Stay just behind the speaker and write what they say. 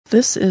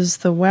This is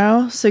the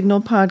Wow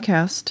Signal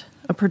Podcast,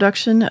 a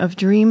production of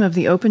Dream of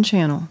the Open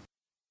Channel.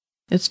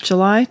 It's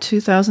July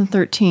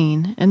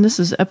 2013, and this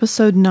is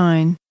Episode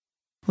 9,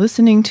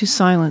 Listening to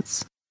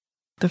Silence,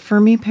 The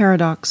Fermi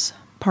Paradox,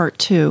 Part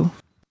 2.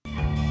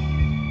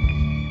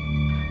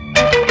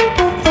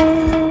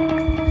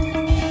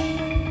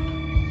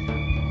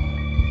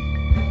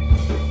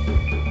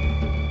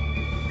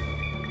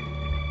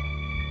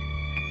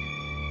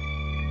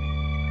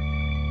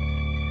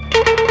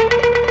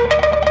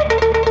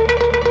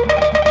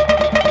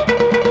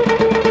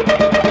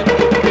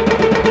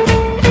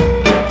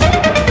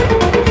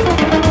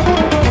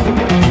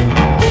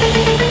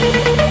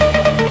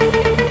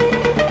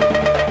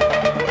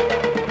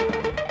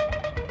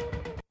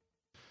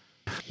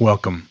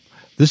 Welcome.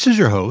 This is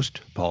your host,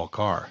 Paul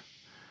Carr.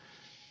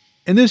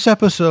 In this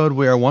episode,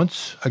 we are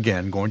once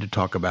again going to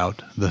talk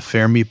about the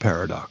Fermi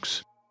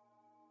paradox.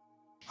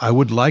 I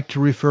would like to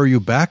refer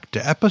you back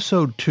to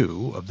Episode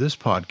 2 of this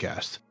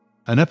podcast,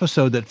 an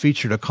episode that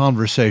featured a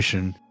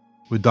conversation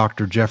with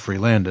Dr. Jeffrey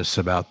Landis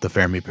about the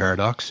Fermi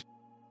paradox,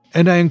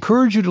 and I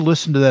encourage you to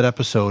listen to that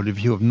episode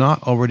if you have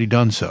not already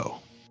done so.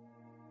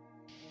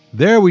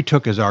 There we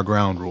took as our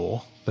ground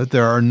rule that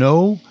there are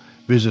no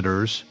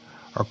visitors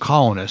or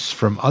colonists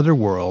from other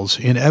worlds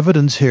in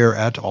evidence here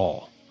at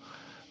all,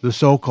 the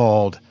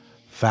so-called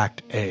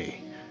Fact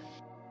A.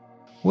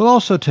 We'll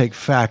also take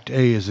Fact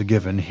A as a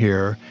given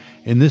here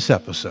in this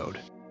episode,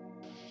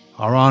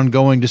 our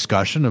ongoing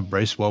discussion of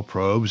Bracewell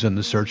probes and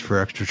the search for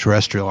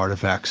extraterrestrial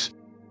artifacts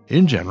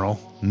in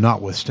general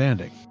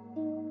notwithstanding.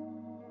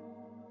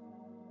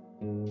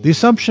 The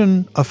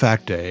assumption of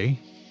Fact A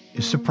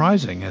is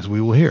surprising, as we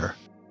will hear.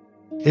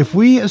 If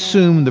we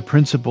assume the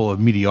principle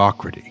of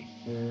mediocrity,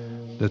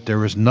 that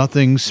there is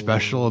nothing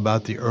special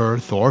about the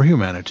Earth or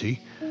humanity,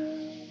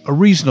 a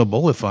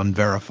reasonable if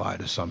unverified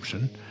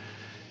assumption,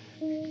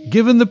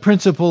 given the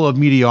principle of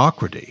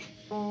mediocrity,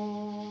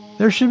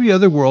 there should be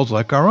other worlds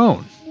like our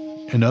own,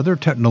 and other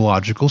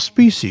technological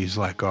species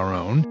like our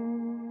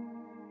own,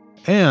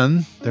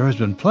 and there has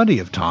been plenty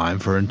of time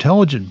for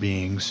intelligent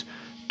beings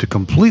to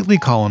completely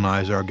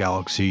colonize our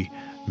galaxy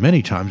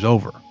many times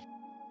over.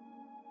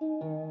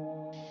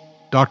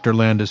 Dr.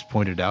 Landis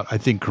pointed out, I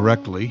think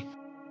correctly,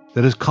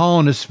 that as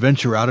colonists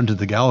venture out into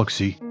the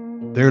galaxy,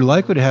 they are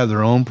likely to have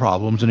their own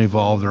problems and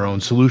evolve their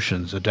own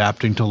solutions,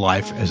 adapting to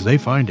life as they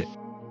find it.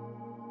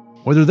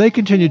 Whether they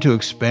continue to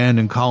expand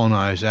and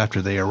colonize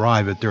after they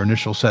arrive at their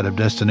initial set of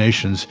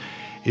destinations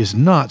is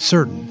not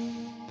certain.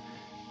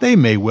 They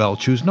may well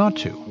choose not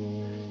to,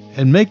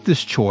 and make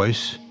this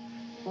choice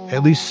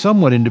at least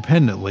somewhat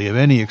independently of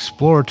any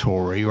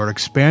exploratory or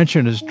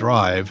expansionist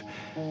drive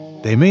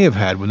they may have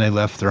had when they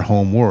left their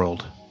home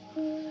world.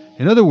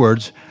 In other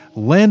words,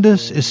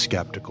 Landis is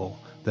skeptical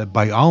that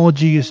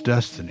biology is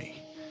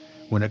destiny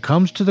when it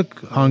comes to the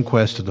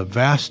conquest of the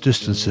vast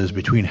distances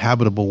between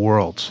habitable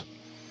worlds.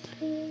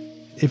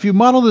 If you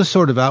model this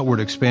sort of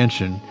outward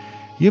expansion,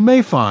 you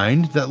may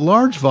find that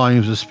large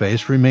volumes of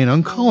space remain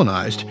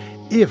uncolonized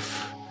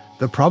if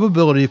the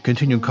probability of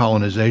continued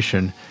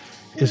colonization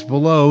is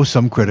below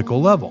some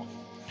critical level.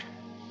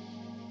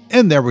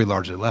 And there we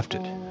largely left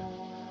it.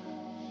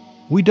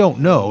 We don't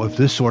know if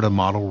this sort of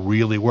model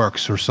really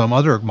works or some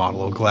other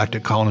model of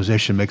galactic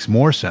colonization makes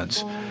more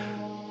sense.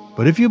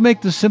 But if you make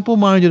the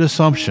simple-minded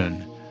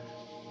assumption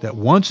that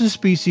once a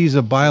species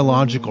of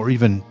biological or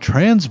even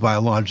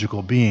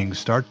trans-biological beings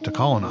start to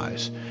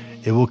colonize,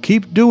 it will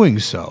keep doing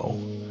so,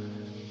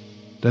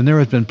 then there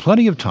has been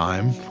plenty of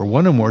time for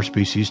one or more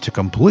species to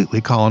completely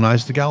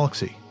colonize the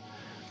galaxy.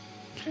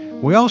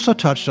 We also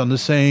touched on the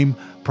same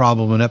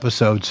problem in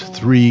episodes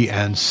 3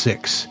 and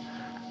 6.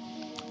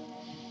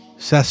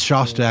 Seth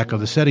Shostak of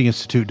the SETI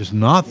Institute does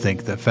not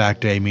think that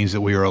Fact A means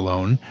that we are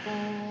alone.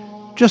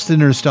 Just that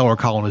interstellar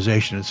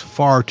colonization is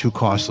far too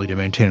costly to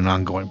maintain an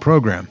ongoing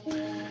program.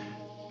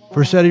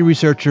 For SETI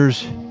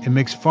researchers, it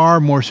makes far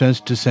more sense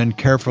to send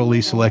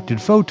carefully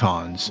selected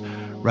photons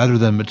rather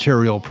than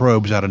material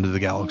probes out into the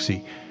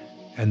galaxy,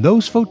 and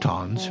those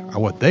photons are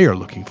what they are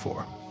looking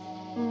for.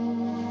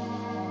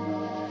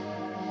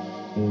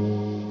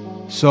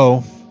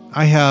 So,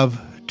 I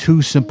have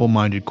two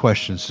simple-minded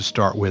questions to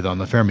start with on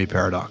the Fermi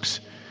paradox.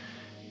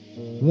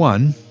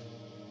 One,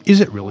 is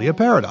it really a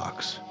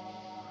paradox?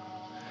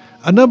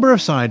 A number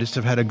of scientists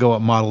have had a go at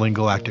modeling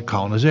galactic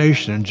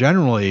colonization, and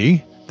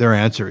generally their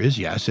answer is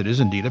yes, it is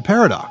indeed a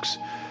paradox.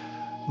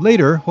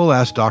 Later, we'll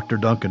ask Dr.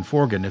 Duncan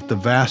Forgan if the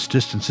vast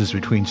distances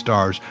between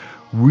stars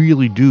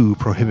really do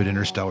prohibit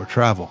interstellar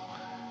travel.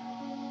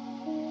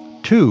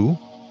 Two,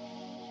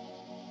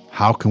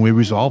 how can we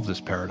resolve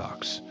this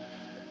paradox?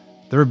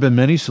 There have been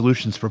many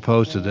solutions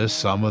proposed to this,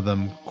 some of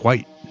them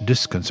quite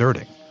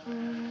disconcerting.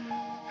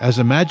 As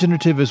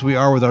imaginative as we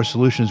are with our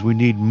solutions, we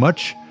need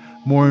much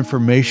more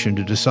information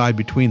to decide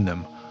between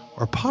them,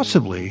 or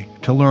possibly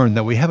to learn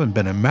that we haven't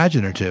been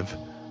imaginative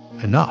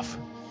enough.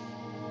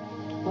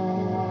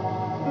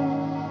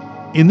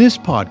 In this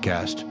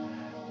podcast,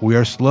 we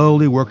are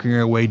slowly working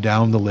our way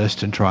down the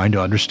list and trying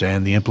to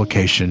understand the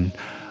implication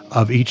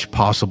of each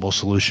possible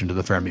solution to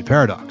the Fermi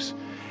paradox.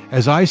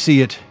 As I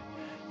see it,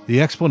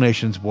 the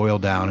explanations boil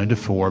down into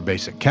 4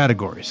 basic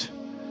categories.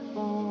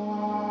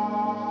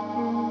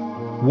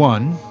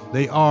 1,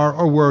 they are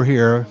or were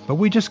here, but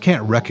we just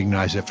can't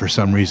recognize it for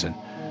some reason.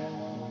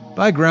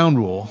 By ground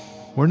rule,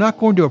 we're not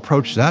going to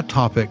approach that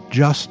topic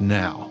just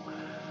now,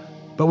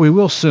 but we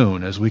will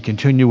soon as we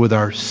continue with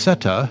our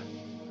SETA,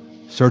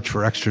 Search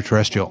for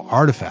Extraterrestrial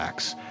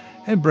Artifacts,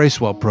 and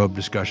Bracewell Probe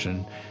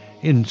discussion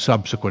in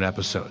subsequent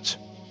episodes.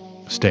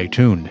 Stay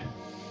tuned.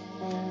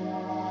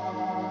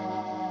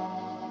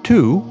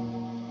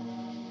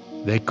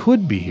 2, they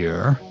could be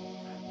here,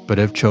 but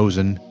have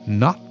chosen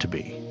not to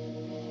be.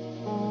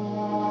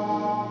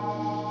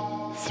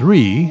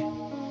 3,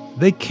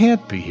 they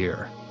can't be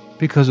here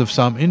because of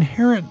some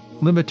inherent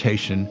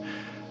limitation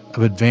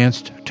of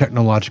advanced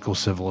technological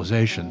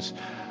civilizations.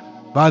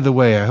 By the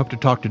way, I hope to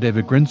talk to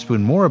David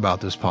Grinspoon more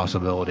about this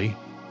possibility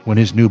when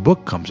his new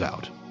book comes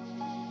out.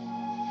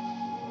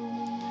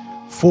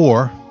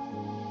 4,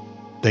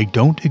 they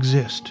don't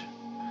exist.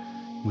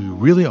 We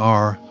really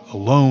are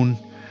alone,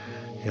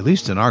 at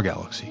least in our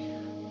galaxy.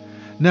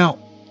 Now,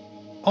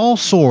 all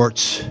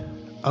sorts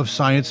of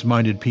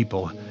science-minded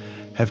people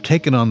have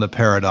taken on the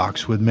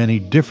paradox with many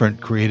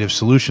different creative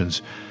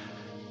solutions.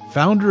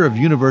 Founder of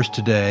Unverse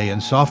Today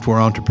and software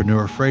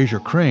entrepreneur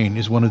Fraser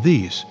is one of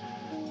these.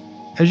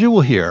 As you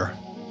will hear,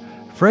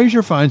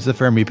 Fraser finds the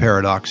Fermi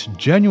paradox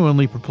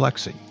genuinely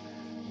perplexing.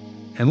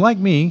 And like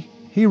me,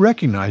 he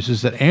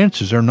recognizes that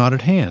answers are not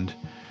at hand,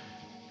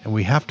 and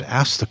we have to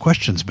ask the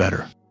questions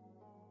better.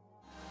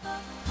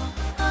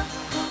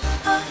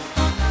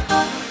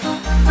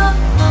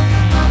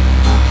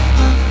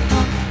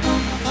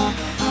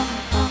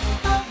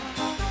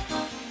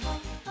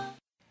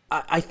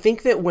 I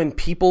think that when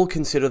people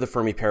consider the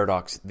Fermi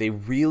paradox, they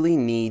really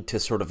need to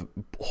sort of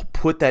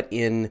put that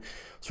in,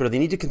 they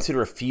need to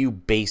consider a few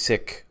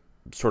basic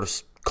sort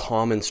of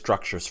common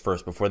structures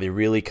first before they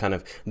really kind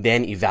of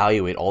then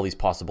evaluate all these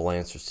possible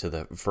answers to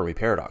the Fermi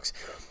paradox.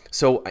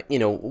 So,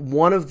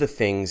 one of the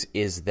things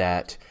is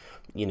that,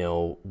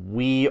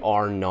 we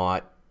are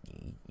not,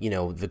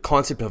 the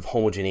concept of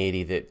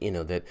homogeneity that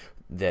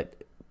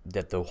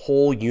the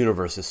whole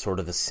universe is sort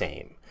of the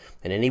same.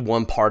 And any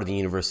one part of the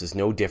universe is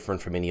no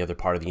different from any other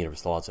part of the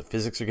universe. The laws of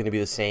physics are going to be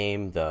the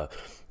same. The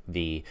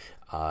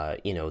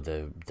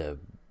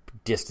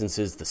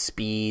distances, the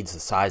speeds, the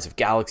size of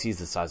galaxies,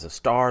 the size of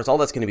stars, all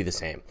that's going to be the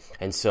same.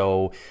 And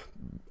so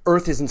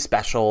Earth isn't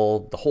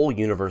special. The whole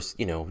universe,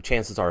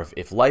 chances are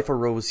if life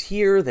arose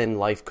here, then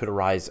life could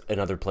arise in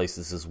other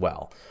places as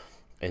well.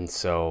 And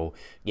so,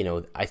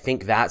 I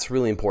think that's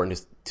really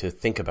important to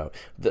think about.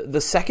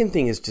 The second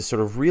thing is to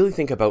sort of really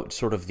think about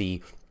sort of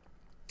the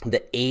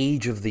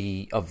age of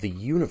the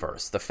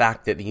universe, the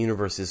fact that the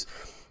universe is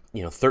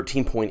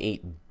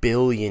 13.8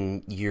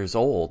 billion years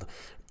old,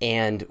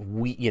 and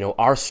we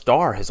our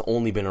star has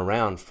only been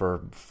around for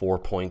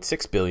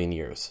 4.6 billion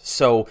years.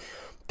 So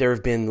there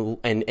have been,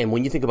 and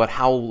when you think about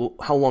how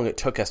long it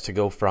took us to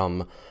go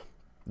from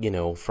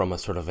a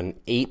sort of an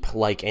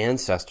ape-like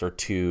ancestor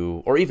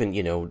to, or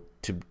even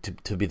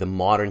to be the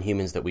modern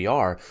humans that we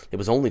are, it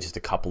was only just a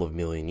couple of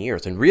million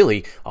years, and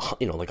really,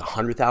 like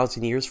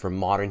 100,000 years for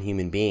modern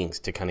human beings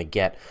to kind of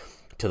get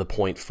to the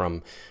point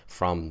from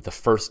the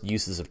first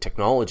uses of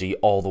technology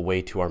all the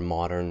way to our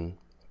modern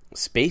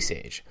space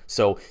age.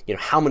 So,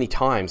 how many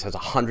times has a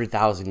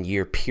 100,000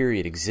 year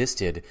period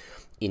existed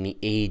in the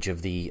age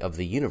of the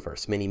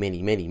universe? Many,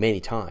 many, many, many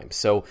times.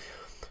 So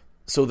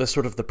the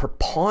sort of the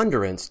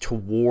preponderance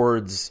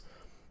towards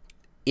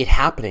it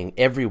happening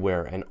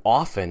everywhere and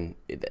often,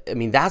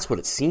 that's what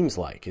it seems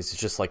like. It's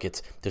just like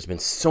there's been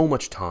so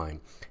much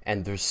time,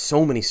 and there's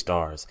so many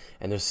stars,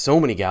 and there's so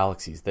many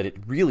galaxies that it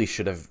really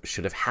should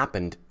have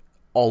happened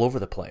all over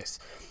the place.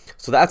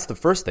 So that's the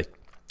first thing.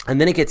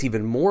 And then it gets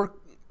even more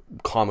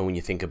common when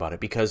you think about it,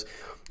 because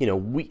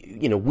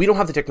we don't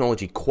have the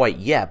technology quite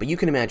yet, but you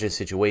can imagine a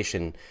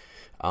situation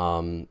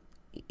in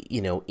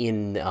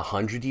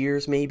 100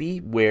 years maybe,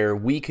 where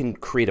we can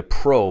create a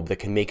probe that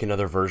can make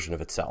another version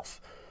of itself.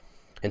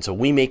 And so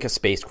we make a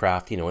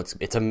spacecraft, it's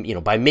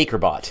by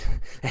MakerBot,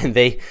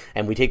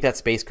 and we take that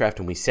spacecraft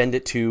and we send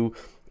it to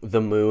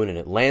the moon, and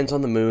it lands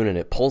on the moon, and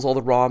it pulls all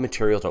the raw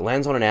materials, or it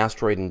lands on an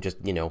asteroid and just,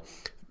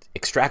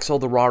 extracts all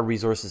the raw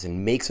resources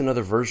and makes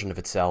another version of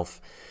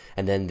itself.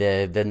 And then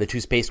the two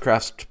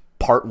spacecrafts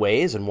part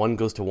ways, and one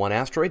goes to one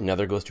asteroid,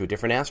 another goes to a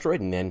different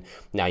asteroid, and then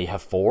now you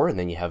have 4, and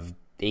then you have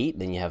 8,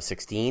 then you have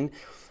 16.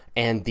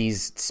 And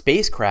these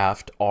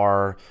spacecraft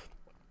are,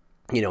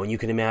 and you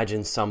can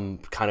imagine some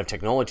kind of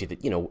technology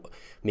that,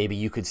 maybe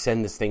you could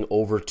send this thing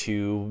over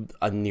to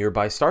a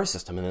nearby star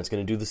system, and then it's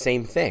going to do the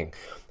same thing.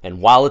 And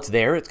while it's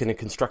there, it's going to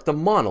construct a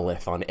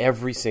monolith on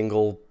every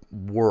single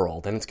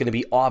world, and it's going to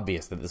be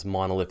obvious that this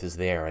monolith is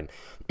there, and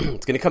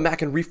it's going to come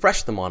back and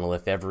refresh the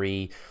monolith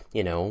every,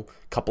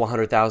 couple of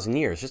 100,000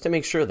 years, just to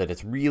make sure that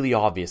it's really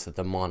obvious that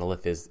the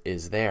monolith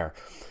is there.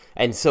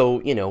 And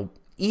so,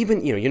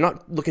 even, you're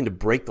not looking to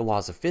break the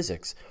laws of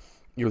physics,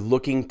 you're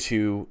looking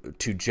to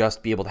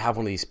just be able to have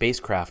one of these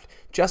spacecraft,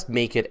 just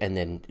make it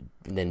and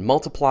then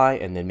multiply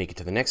and then make it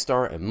to the next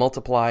star and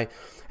multiply.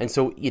 And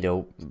so,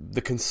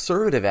 the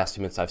conservative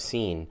estimates I've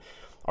seen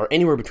are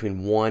anywhere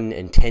between 1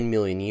 and 10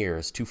 million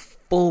years to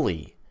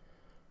fully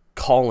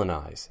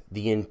colonize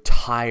the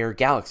entire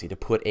galaxy, to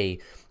put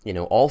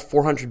all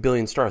 400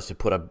 billion stars, to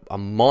put a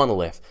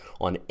monolith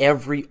on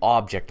every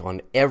object,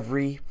 in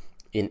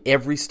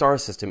every star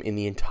system in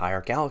the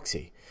entire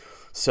galaxy.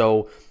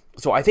 So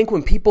I think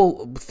when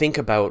people think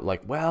about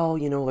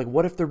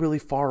what if they're really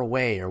far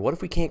away, or what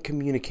if we can't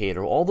communicate,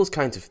 or all those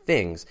kinds of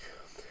things,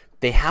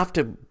 they have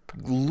to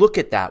look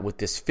at that with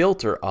this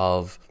filter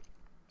of,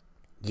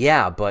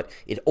 yeah, but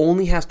it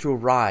only has to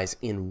arise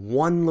in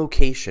one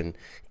location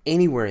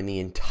anywhere in the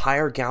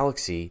entire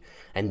galaxy,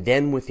 and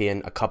then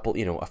within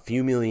a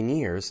few million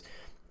years,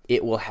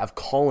 it will have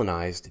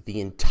colonized the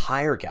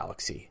entire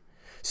galaxy.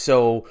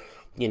 So,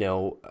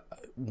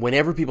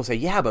 whenever people say,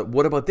 yeah, but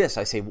what about this?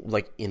 I say,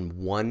 in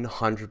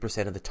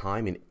 100% of the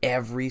time, in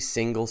every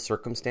single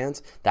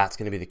circumstance, that's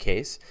going to be the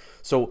case.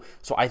 So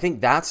I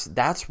think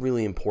that's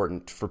really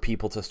important for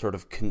people to sort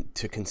of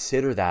to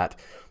consider that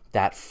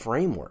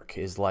framework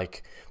is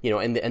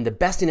and the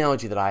best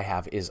analogy that I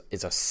have is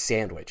a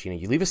sandwich.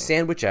 You leave a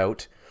sandwich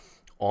out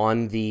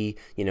on the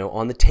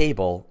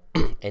table,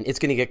 and it's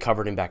going to get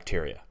covered in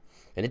bacteria.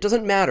 And it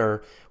doesn't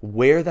matter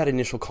where that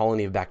initial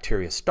colony of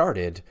bacteria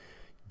started.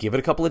 Give it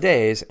a couple of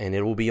days, and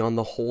it will be on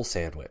the whole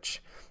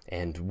sandwich.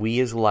 And we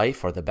as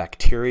life are the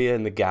bacteria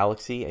in the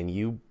galaxy, and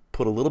you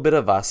put a little bit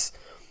of us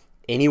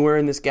anywhere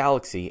in this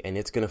galaxy, and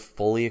it's going to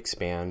fully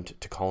expand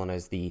to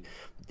colonize the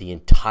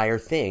entire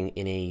thing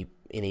in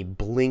a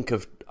blink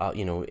of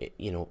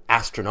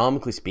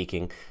astronomically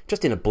speaking,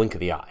 just in a blink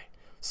of the eye.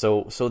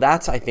 So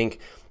that's, I think,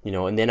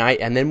 and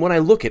then when I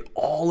look at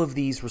all of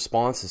these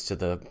responses to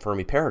the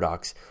Fermi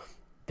paradox,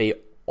 they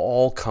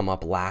all come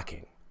up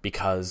lacking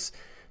because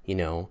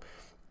you're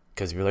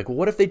like, well,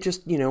 what if they're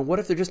just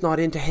not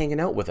into hanging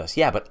out with us?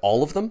 Yeah, but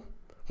all of them,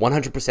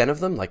 100% of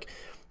them, like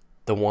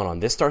the one on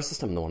this star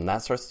system, the one on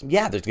that star system,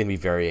 yeah, there's going to be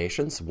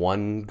variations.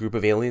 One group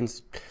of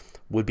aliens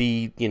would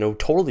be,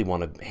 totally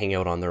want to hang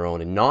out on their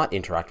own and not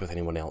interact with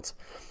anyone else.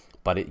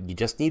 But you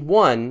just need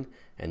one,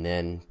 and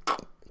then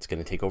it's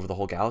going to take over the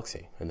whole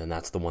galaxy. And then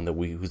that's the one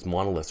whose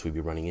monoliths we'd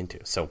be running into.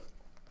 So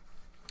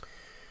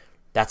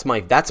that's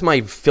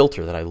my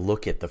filter that I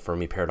look at the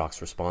Fermi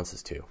paradox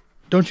responses to.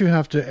 Don't you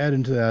have to add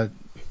into that?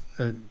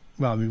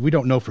 Well, I mean, we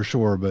don't know for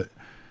sure, but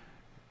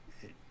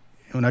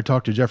when I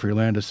talked to Jeffrey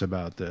Landis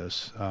about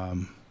this,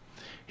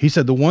 he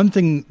said the one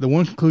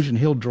conclusion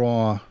he'll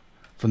draw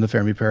from the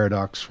Fermi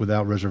paradox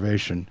without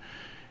reservation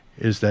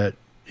is that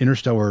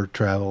interstellar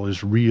travel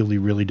is really,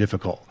 really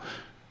difficult.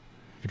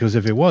 Because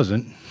if it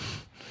wasn't,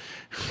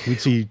 we'd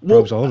see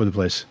probes all over the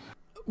place.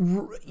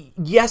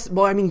 Yes.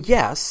 Well, I mean,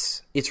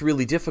 yes, it's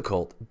really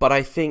difficult, but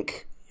I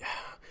think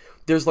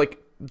there's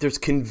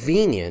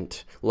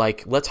convenient,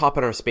 let's hop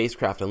in our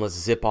spacecraft and let's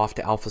zip off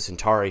to Alpha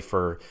Centauri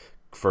for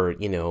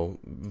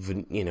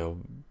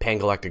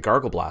pangalactic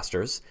gargle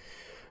blasters.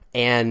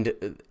 And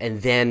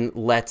then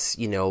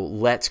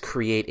let's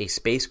create a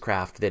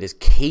spacecraft that is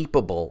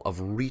capable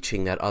of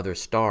reaching that other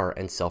star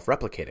and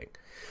self-replicating.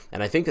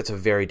 And I think that's a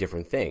very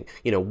different thing.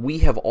 We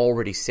have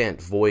already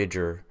sent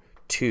Voyager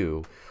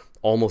 2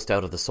 almost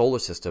out of the solar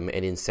system,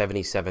 and in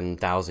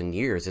 77,000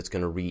 years, it's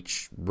going to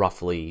reach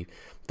roughly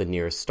the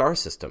nearest star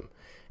system.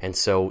 And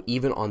so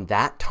even on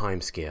that time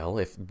scale,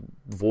 if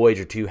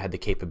Voyager 2 had the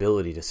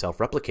capability to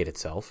self-replicate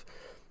itself,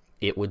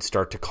 it would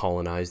start to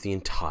colonize the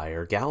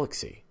entire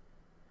galaxy.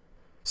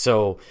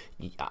 So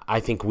I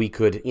think we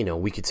could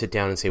sit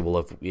down and say,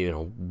 well,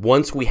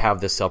 once we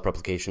have this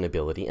self-replication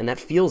ability, and that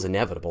feels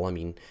inevitable. I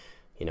mean,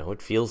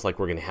 it feels like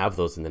we're going to have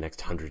those in the next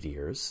 100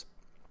 years.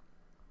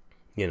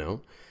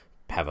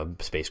 Have a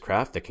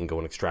spacecraft that can go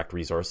and extract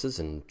resources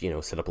and,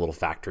 set up a little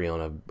factory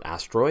on an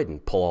asteroid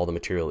and pull all the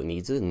material it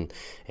needs and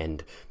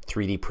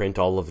 3D print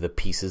all of the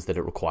pieces that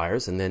it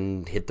requires and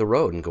then hit the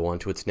road and go on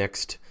to its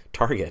next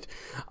target.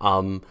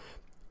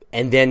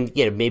 And then,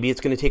 maybe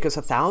it's going to take us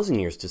 1,000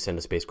 years to send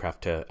a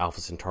spacecraft to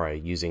Alpha Centauri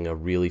using a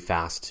really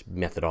fast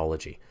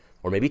methodology.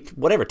 Or maybe,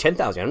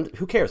 10,000.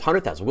 Who cares?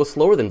 100,000. We'll go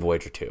slower than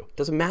Voyager 2.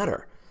 Doesn't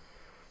matter.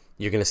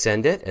 You're going to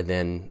send it, and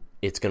then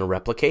it's going to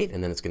replicate,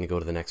 and then it's going to go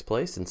to the next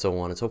place, and so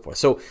on and so forth.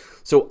 So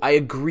I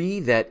agree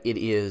that it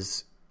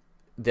is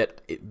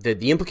that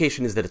the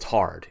implication is that it's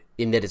hard,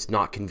 in that it's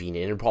not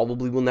convenient, and it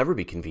probably will never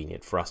be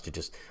convenient for us to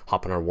just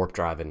hop on our warp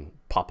drive and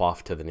pop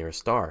off to the nearest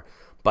star.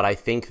 But I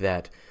think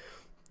that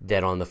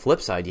on the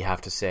flip side, you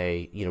have to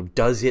say,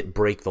 does it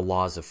break the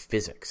laws of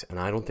physics? And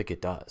I don't think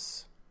it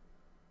does.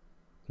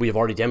 We have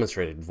already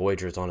demonstrated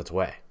Voyager is on its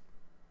way.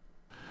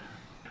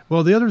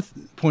 Well, the other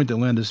point that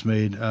Landis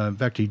made, in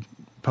fact, he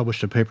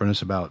published a paper on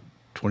this about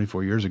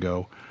 24 years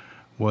ago,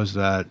 was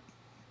that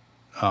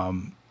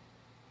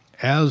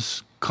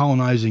as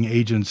colonizing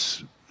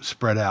agents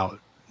spread out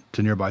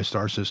to nearby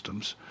star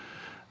systems,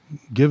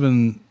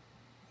 given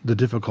the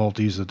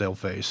difficulties that they'll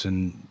face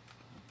in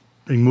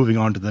moving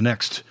on to the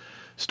next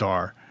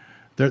star,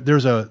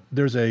 there's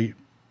a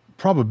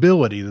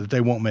probability that they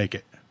won't make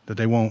it, that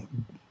they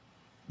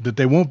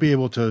won't be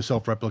able to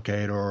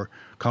self-replicate or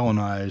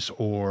colonize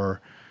or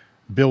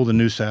build a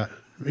new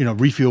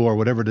refuel or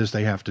whatever it is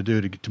they have to do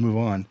to move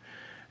on.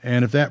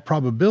 And if that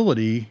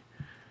probability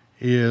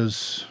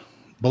is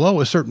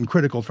below a certain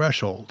critical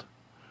threshold,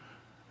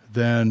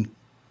 then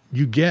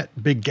you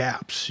get big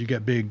gaps, you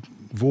get big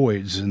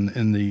voids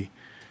in the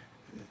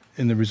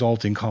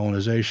resulting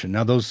colonization.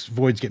 Now those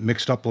voids get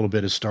mixed up a little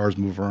bit as stars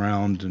move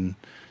around, and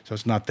so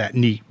it's not that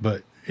neat,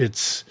 but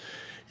it's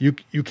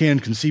you can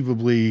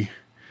conceivably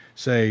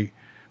say,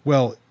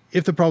 well,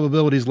 if the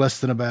probability is less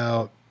than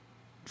about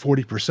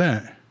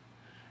 40%,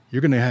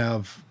 you're going to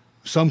have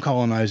some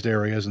colonized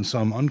areas and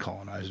some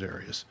uncolonized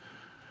areas,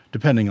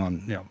 depending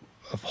on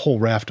a whole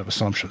raft of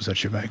assumptions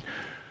that you make.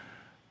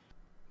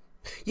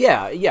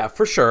 Yeah,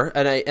 for sure.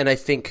 And I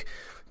think,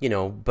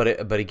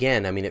 but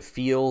again, I mean, it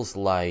feels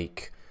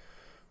like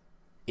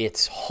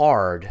it's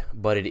hard,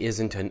 but it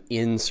isn't an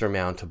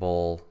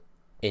insurmountable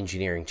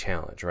engineering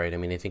challenge, right? I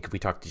mean, I think if we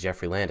talked to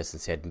Jeffrey Landis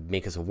and said,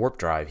 make us a warp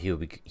drive,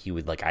 he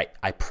would like,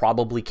 I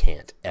probably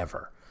can't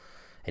ever.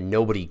 And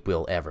nobody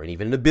will ever. And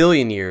even in a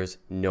billion years,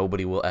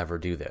 nobody will ever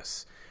do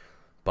this.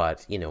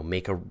 But,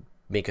 make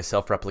a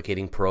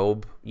self-replicating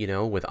probe,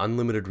 with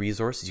unlimited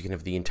resources. You can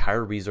have the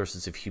entire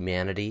resources of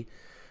humanity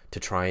to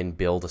try and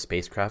build a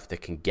spacecraft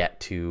that can get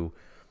to,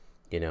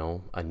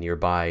 a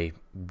nearby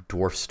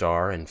dwarf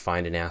star and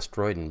find an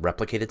asteroid and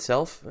replicate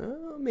itself.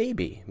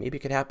 Maybe it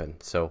could happen.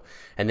 So,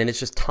 and then it's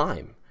just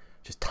time.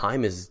 Just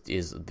time is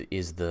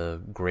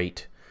the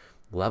great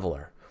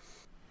leveler.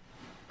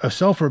 A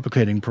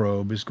self-replicating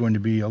probe is going to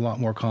be a lot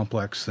more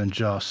complex than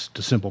just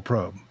a simple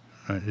probe.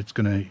 Right? It's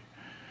going to,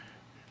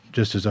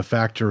 just as a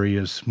factory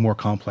is more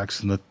complex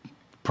than the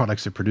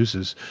products it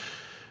produces.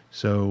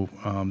 So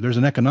there's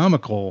an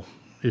economical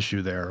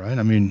issue there, right?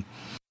 I mean...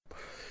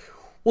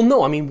 Well,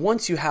 no, I mean,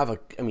 once you have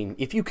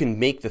if you can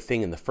make the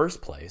thing in the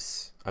first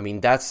place,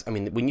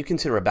 when you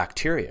consider a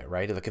bacteria,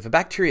 right? Like if a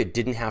bacteria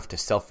didn't have to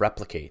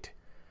self-replicate,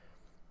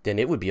 then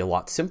it would be a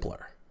lot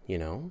simpler,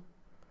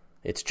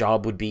 Its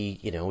job would be,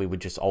 all it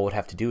would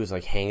have to do is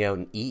like hang out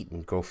and eat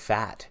and grow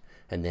fat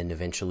and then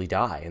eventually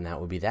die, and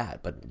that would be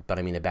that. But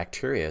I mean, a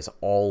bacteria is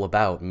all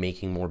about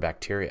making more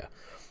bacteria.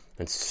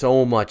 And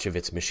so much of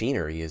its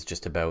machinery is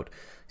just about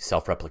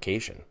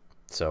self-replication.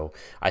 So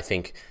I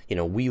think,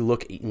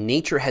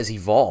 nature has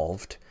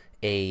evolved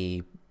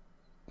a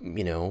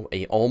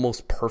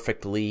almost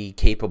perfectly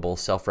capable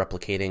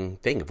self-replicating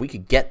thing. If we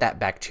could get that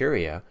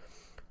bacteria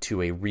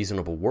to a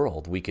reasonable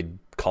world, we could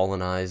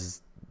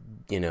colonize,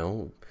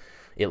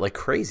 it like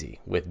crazy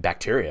with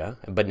bacteria.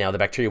 But now the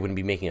bacteria wouldn't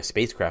be making a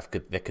spacecraft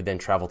that could then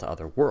travel to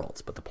other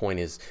worlds. But the point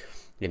is,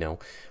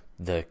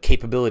 the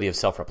capability of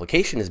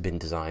self-replication has been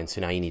designed, so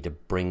now you need to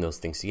bring those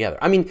things together.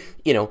 I mean,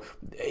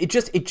 it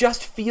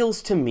just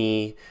feels to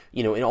me,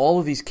 in all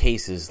of these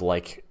cases,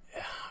 like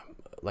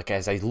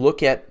as I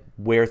look at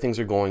where things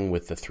are going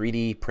with the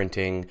 3D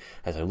printing,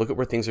 as I look at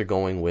where things are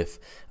going with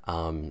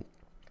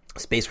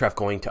spacecraft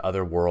going to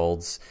other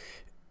worlds,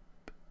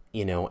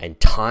 and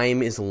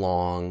time is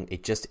long,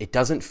 it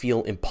doesn't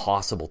feel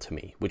impossible to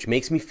me, which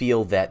makes me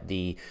feel that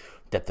the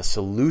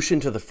solution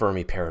to the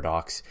Fermi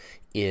paradox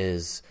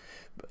is,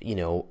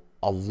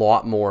 a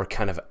lot more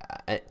kind of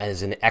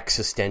as an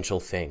existential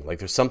thing. Like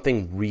there's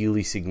something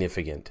really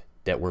significant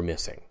that we're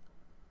missing,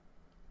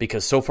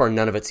 because so far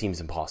none of it seems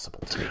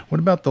impossible to me. What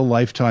about the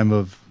lifetime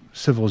of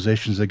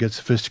civilizations that get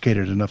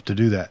sophisticated enough to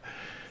do that?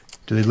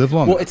 Do they live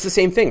long? Well, it's the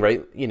same thing,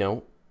 right?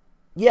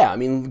 Yeah, I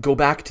mean, go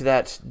back to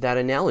that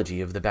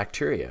analogy of the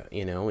bacteria,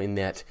 in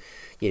that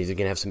you're going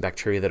to have some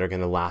bacteria that are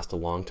going to last a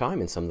long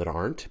time and some that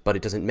aren't, but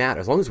it doesn't matter.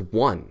 As long as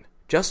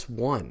just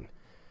one,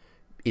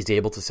 is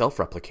able to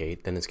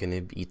self-replicate, then it's going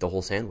to eat the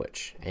whole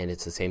sandwich. And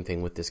it's the same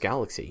thing with this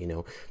galaxy.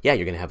 Yeah,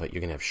 you're going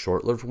to have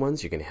short-lived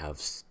ones. You're going to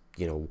have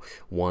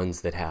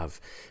ones that have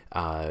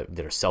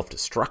that are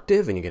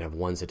self-destructive, and you're going to have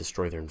ones that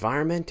destroy their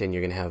environment, and you're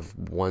going to have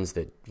ones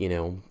that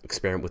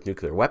experiment with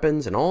nuclear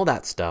weapons and all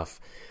that stuff.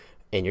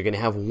 And you're going to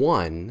have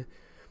one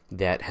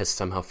that has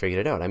somehow figured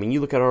it out. I mean, you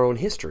look at our own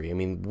history. I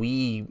mean,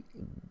 we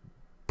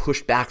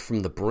pushed back from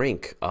the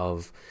brink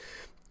of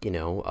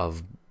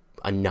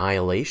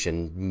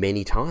annihilation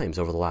many times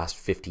over the last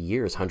 50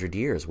 years, 100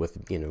 years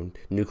with,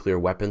 nuclear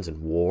weapons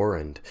and war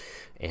and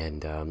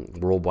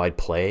worldwide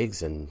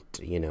plagues and,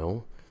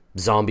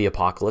 zombie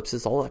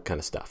apocalypses, all that kind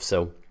of stuff.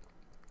 So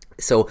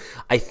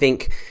I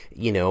think,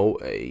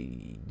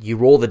 you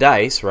roll the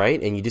dice,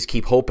 right? And you just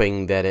keep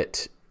hoping that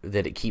it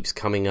keeps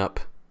coming up,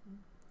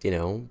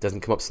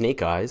 doesn't come up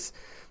snake eyes,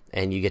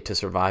 and you get to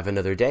survive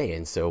another day.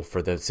 And so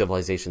for the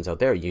civilizations out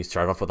there, you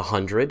start off with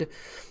 100,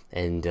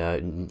 and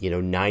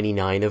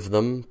 99 of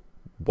them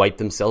wipe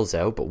themselves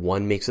out, but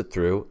one makes it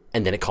through,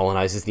 and then it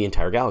colonizes the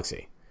entire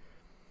galaxy.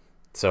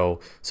 So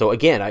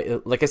again,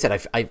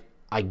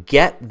 I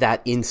get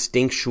that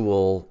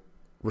instinctual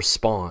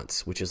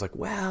response, which is like,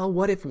 well,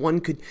 what if one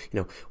could,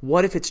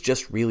 what if it's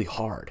just really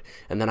hard?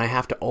 And then I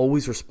have to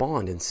always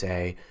respond and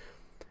say,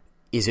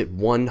 is it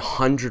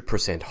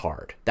 100%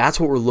 hard? That's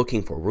what we're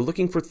looking for. We're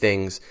looking for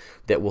things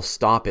that will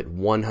stop it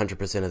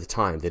 100% of the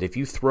time. That if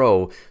you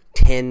throw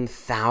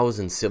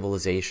 10,000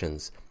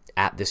 civilizations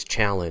at this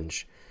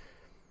challenge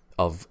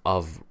of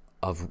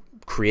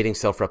creating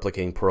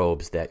self-replicating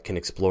probes that can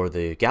explore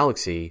the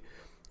galaxy,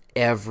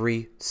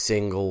 every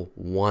single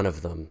one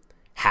of them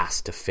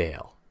has to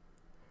fail.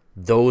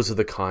 Those are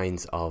the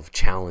kinds of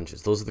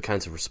challenges. Those are the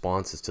kinds of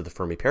responses to the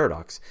Fermi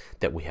paradox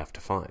that we have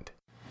to find.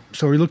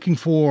 So we're looking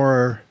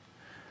for,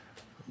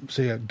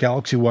 say, a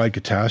galaxy-wide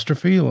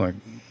catastrophe?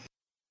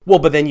 Well,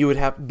 but then you would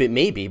have,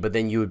 but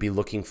then you would be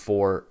looking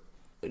for,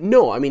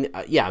 no, I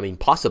mean,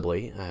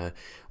 possibly,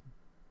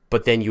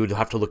 but then you would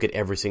have to look at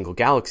every single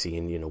galaxy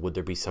and, would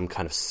there be some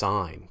kind of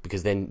sign?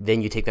 Because then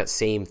you take that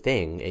same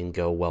thing and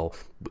go, well,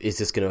 is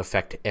this going to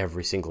affect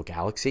every single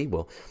galaxy?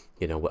 Well,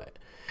 what?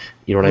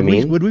 You know what I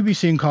mean? Would we be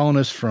seeing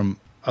colonists from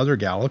other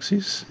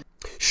galaxies?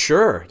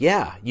 Sure.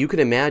 Yeah. You could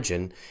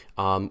imagine,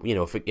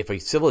 if a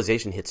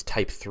civilization hits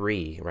type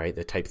 3, right?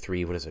 The type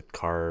 3, what is it?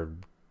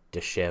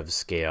 Kardashev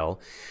scale.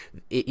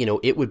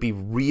 It would be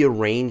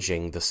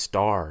rearranging the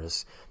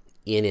stars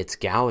in its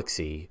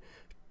galaxy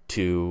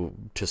to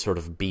sort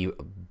of be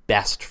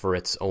best for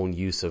its own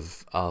use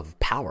of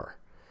power.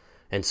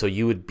 And so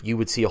you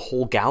would see a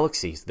whole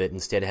galaxy that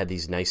instead had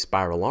these nice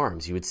spiral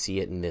arms. You would see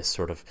it in this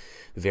sort of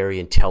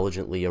very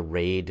intelligently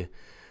arrayed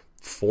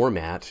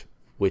format,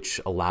 which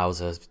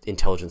allows an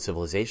intelligent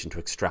civilization to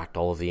extract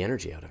all of the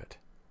energy out of it.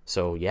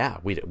 So yeah,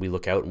 we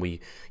look out and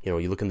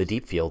you look in the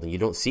deep field and you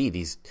don't see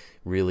these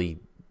really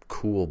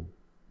cool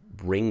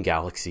ring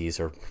galaxies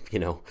or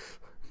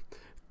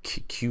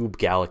cube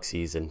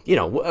galaxies and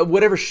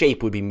whatever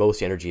shape would be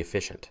most energy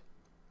efficient.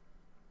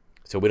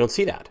 So we don't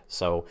see that.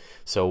 So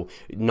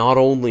not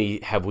only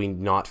have we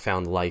not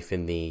found life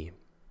in the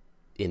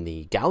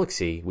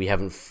galaxy, we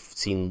haven't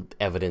seen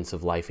evidence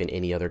of life in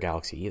any other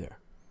galaxy either.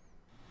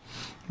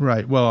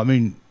 Right. Well, I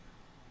mean,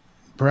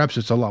 perhaps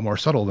it's a lot more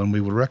subtle than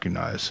we would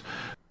recognize.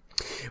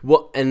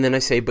 Well, and then I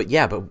say, but in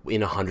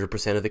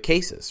 100% of the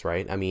cases,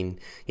 right? I mean,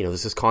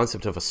 there's this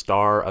concept of a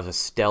stellar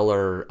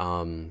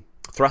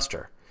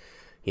thruster.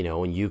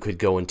 And you could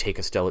go and take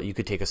a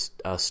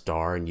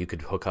star and you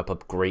could hook up a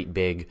great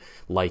big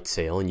light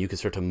sail and you could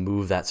start to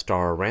move that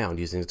star around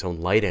using its own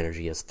light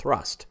energy as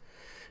thrust.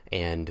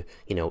 And,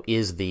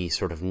 is the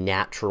sort of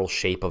natural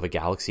shape of a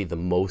galaxy the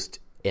most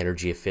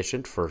energy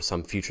efficient for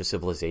some future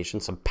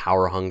civilization, some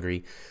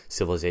power-hungry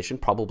civilization?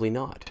 Probably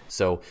not.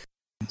 So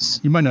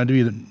you might not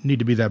need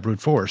to be that brute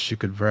force. You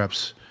could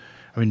perhaps,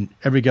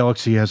 every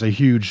galaxy has a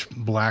huge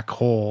black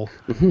hole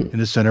in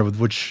the center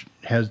which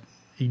has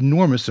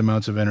enormous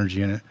amounts of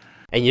energy in it,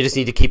 and you just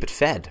need to keep it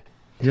fed.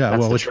 Yeah,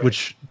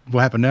 which will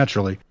happen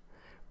naturally.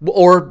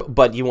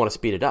 But you want to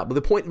speed it up. But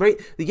the point, right?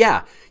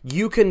 Yeah,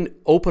 you can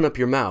open up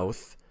your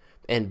mouth,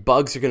 and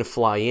bugs are going to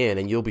fly in,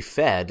 and you'll be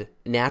fed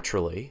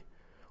naturally.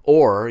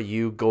 Or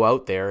you go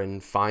out there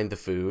and find the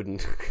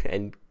food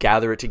and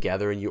gather it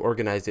together, and you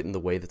organize it in the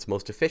way that's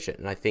most efficient.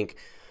 And I think,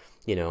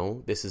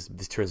 this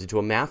turns into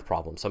a math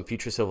problem. Some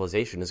future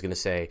civilization is going to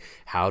say,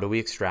 how do we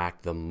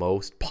extract the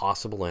most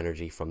possible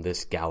energy from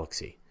this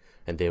galaxy?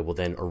 And they will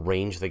then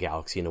arrange the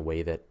galaxy in a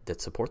way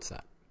that supports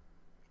that.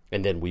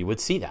 And then we would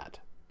see that,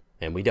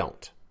 and we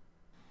don't.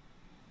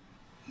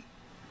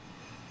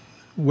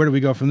 Where do we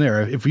go from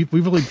there? If we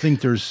really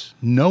think there's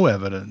no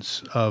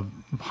evidence of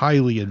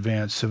highly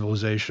advanced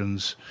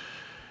civilizations,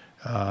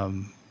 at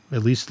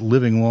least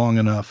living long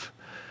enough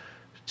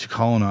to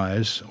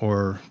colonize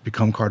or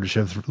become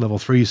Kardashev level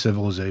 3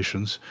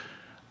 civilizations,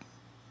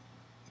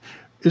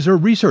 is there a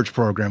research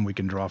program we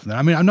can draw from that?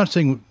 I'm not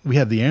saying we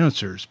have the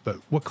answers, but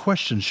what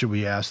questions should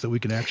we ask that we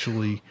can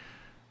actually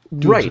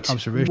do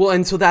observation? Well,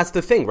 and so that's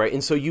the thing, right?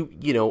 And so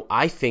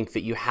I think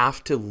that you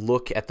have to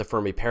look at the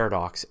Fermi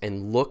paradox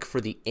and look for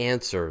the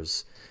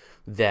answers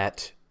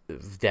that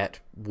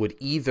would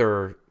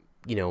either,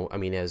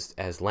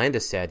 as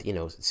Landis said,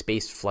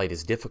 space flight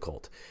is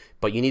difficult,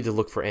 but you need to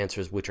look for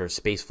answers which are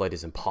space flight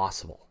is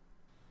impossible,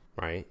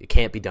 right? It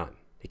can't be done.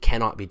 It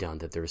cannot be done,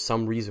 that there is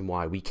some reason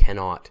why we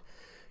cannot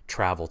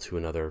travel to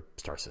another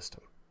star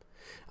system.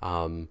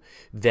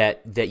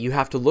 That you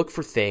have to look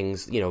for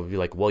things, be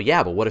like, well,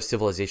 yeah, but what if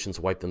civilizations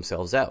wipe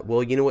themselves out?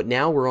 Well, you know what?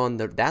 Now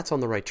that's on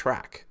the right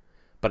track.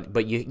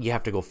 But you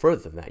have to go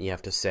further than that. You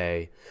have to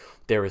say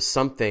there is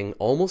something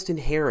almost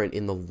inherent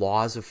in the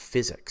laws of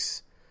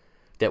physics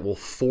that will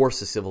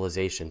force a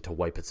civilization to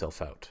wipe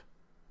itself out.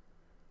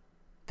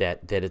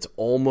 That it's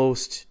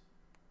almost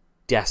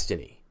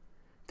destiny.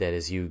 That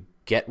as you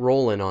get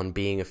rolling on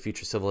being a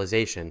future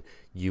civilization,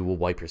 you will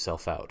wipe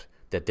yourself out.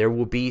 That there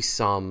will be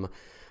some,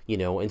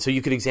 and so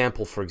you could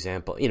for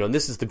example, and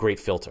this is the great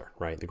filter,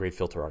 right? The great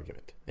filter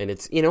argument. And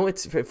it's,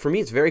 for me,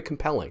 it's very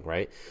compelling,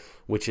 right?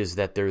 Which is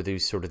that there are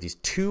these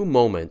two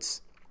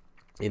moments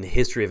in the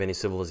history of any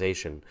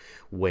civilization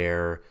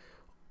where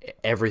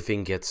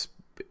everything gets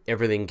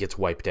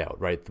wiped out,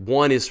 right?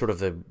 One is sort of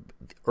the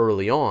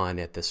early on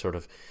at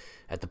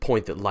the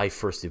point that life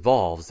first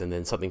evolves, and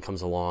then something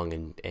comes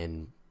along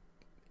and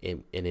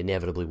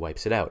inevitably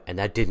wipes it out. And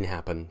that didn't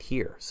happen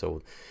here.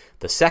 So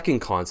the second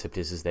concept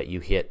is that you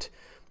hit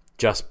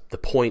just the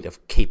point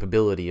of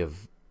capability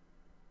of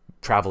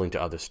traveling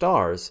to other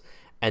stars,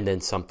 and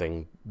then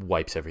something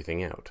wipes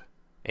everything out.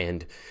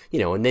 And,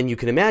 and then you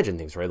can imagine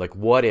things, right? Like,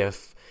 what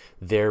if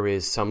there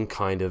is some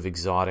kind of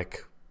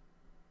exotic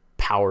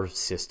power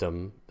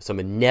system, some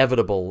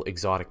inevitable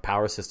exotic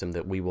power system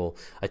that we will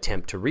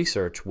attempt to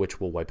research, which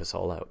will wipe us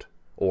all out?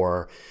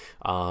 Or,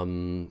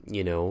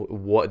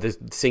 what the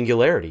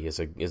singularity is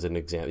an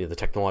example, the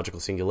technological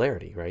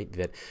singularity, right?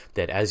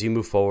 That as you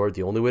move forward,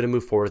 the only way to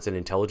move forward as an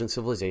intelligent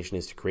civilization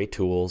is to create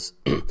tools,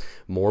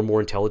 more and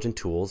more intelligent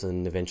tools,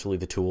 and eventually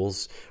the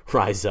tools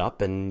rise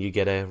up and you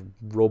get a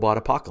robot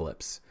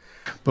apocalypse.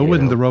 But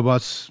wouldn't the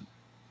robots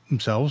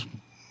themselves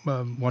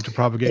want to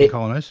propagate and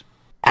colonize?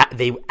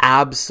 They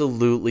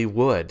absolutely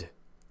would.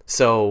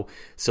 So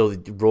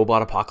the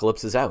robot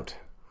apocalypse is out.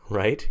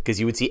 Right, because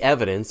you would see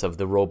evidence of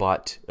the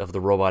robot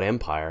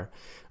empire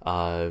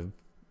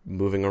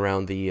moving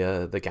around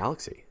the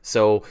galaxy.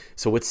 So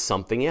it's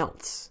something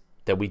else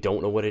that we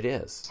don't know what it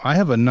is. I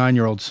have a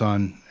 9-year-old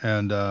son,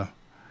 and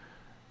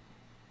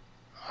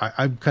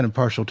I'm kind of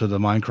partial to the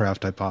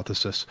Minecraft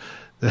hypothesis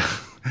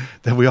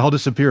that we all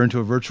disappear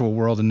into a virtual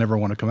world and never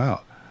want to come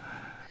out.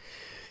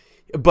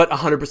 But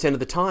 100% of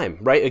the time,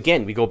 right?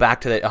 Again, we go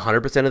back to that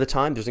 100% of the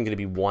time, there's going to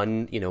be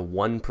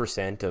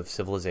 1% of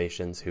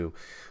civilizations who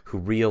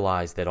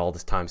realize that all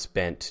this time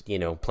spent,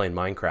 playing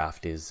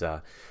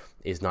Minecraft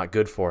is not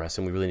good for us,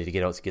 and we really need to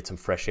get out to get some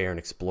fresh air and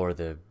explore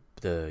the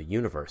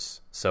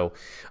universe. So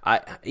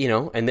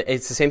and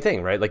it's the same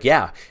thing, right? Like,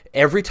 yeah,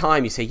 every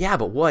time you say, yeah,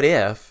 but what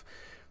if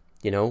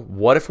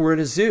we're in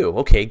a zoo?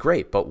 Okay,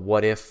 great. But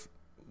what if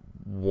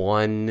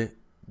one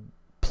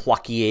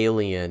plucky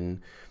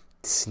alien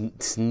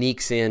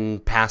sneaks in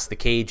past the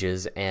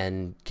cages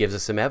and gives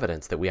us some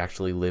evidence that we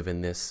actually live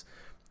in this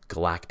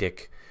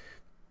galactic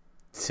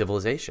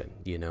civilization,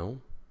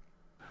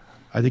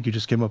 I think you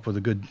just came up with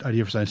a good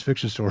idea for science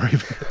fiction story.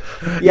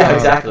 Yeah,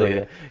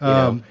 exactly.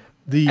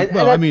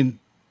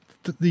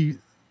 The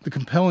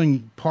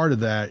compelling part of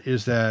that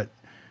is that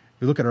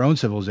we look at our own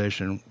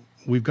civilization,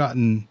 we've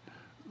gotten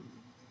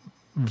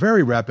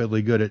very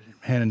rapidly good at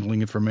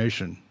handling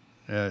information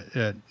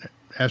at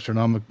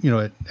astronomical,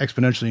 at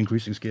exponentially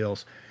increasing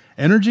scales.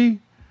 Energy,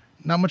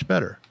 not much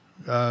better.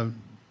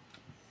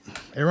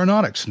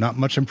 Aeronautics, not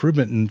much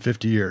improvement in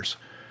 50 years.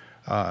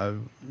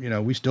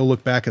 We still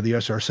look back at the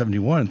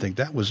SR-71 and think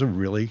that was a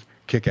really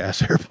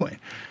kick-ass airplane.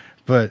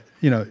 But,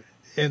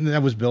 and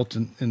that was built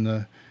in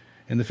the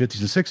 50s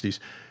and 60s.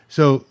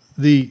 So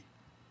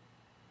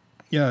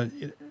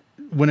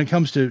when it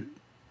comes to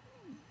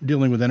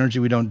dealing with energy,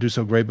 we don't do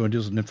so great, but when it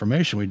deals with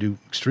information, we do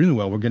extremely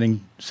well. We're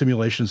getting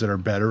simulations that are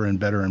better and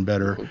better and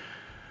better.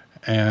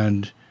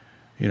 And,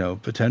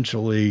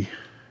 potentially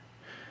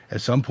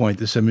at some point,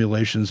 the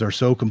simulations are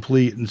so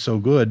complete and so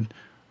good,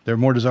 they're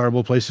more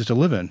desirable places to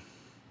live in.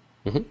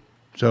 Mm-hmm.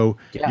 So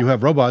you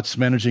have robots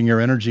managing your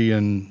energy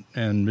and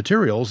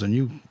materials, and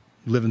you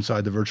live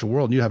inside the virtual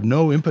world, and you have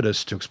no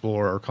impetus to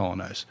explore or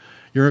colonize.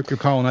 You're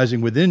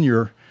colonizing within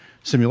your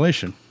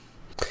simulation.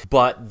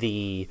 But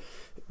the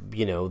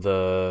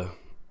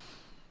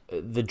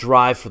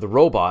drive for the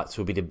robots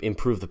would be to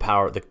improve the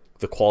power, the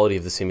quality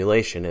of the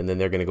simulation, and then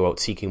they're going to go out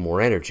seeking more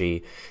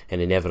energy,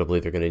 and inevitably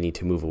they're going to need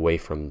to move away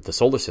from the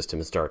solar system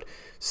and start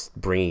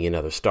bringing in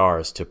other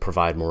stars to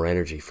provide more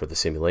energy for the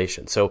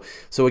simulation. So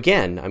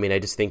again, I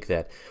just think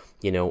that,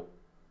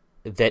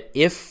 that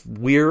if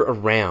we're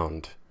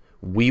around,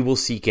 we will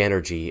seek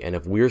energy, and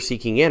if we're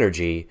seeking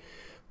energy,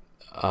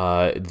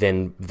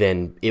 then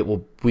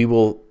we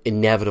will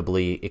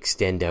inevitably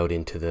extend out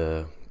into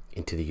the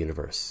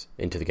universe,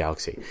 into the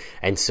galaxy.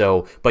 And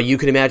so, but you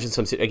can imagine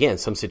some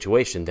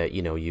situation that,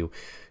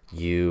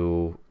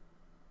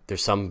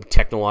 there's some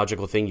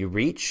technological thing you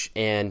reach,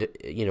 and,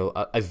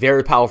 a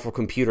very powerful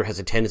computer has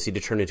a tendency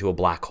to turn into a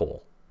black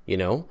hole,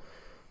 and,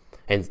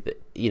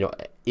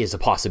 is a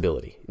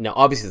possibility. Now,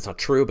 obviously that's not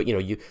true, but,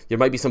 there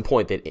might be some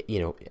point that,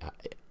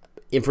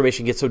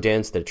 information gets so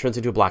dense that it turns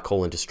into a black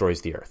hole and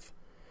destroys the Earth.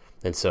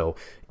 And so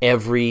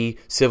every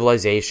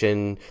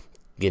civilization,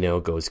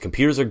 goes,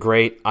 computers are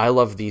great, I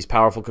love these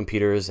powerful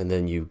computers, and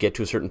then you get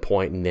to a certain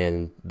point, and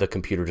then the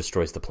computer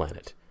destroys the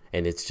planet.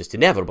 And it's just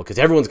inevitable, because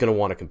everyone's going to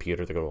want a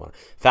computer. They're going to want a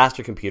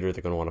faster computer.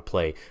 They're going to want to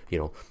play,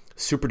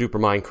 super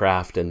duper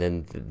Minecraft, and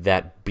then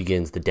that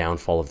begins the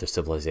downfall of their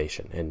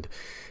civilization.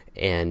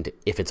 And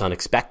if it's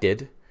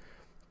unexpected,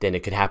 then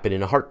it could happen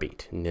in a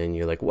heartbeat. And then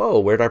you're like, whoa,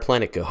 where'd our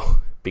planet go?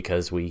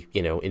 Because we,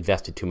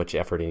 invested too much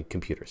effort in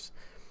computers.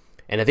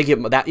 And I think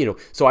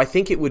so I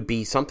think it would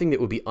be something that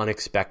would be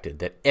unexpected,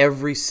 that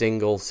every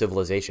single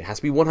civilization has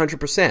to be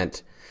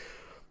 100%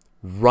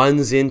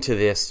 runs into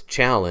this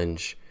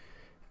challenge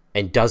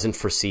and doesn't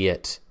foresee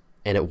it,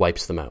 and it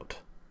wipes them out.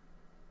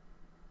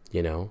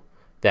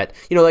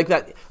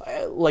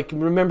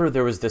 Remember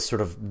there was this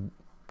sort of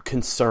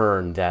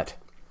concern that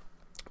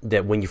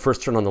when you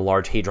first turn on the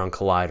Large Hadron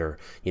Collider,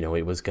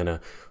 it was going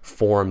to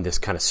form this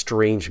kind of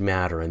strange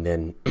matter, and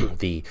then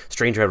the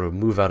strange matter would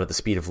move out at the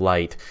speed of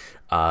light,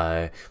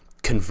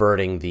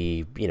 converting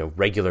the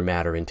regular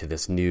matter into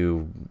this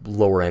new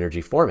lower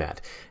energy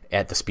format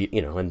at the speed,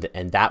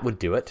 and that would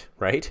do it,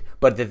 right?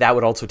 But that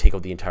would also take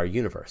out the entire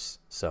universe.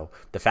 So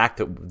the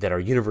fact that our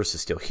universe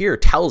is still here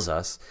tells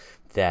us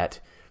that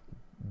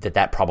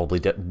probably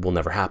will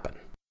never happen.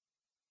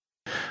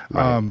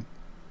 Right.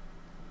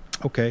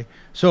 Okay,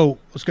 so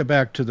let's get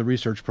back to the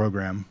research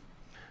program.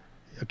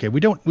 Okay, we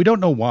don't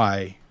know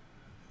why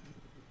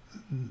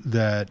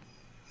that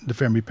the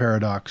Fermi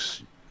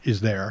paradox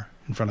is there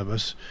in front of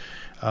us.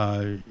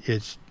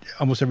 It's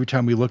almost every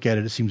time we look at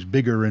it, it seems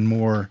bigger and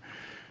more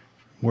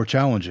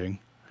challenging.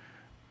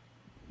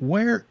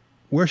 Where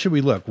should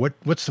we look?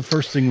 What's the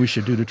first thing we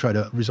should do to try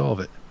to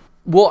resolve it?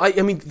 Well,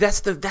 I mean,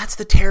 that's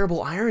the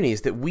terrible irony,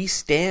 is that we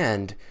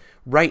stand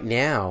right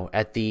now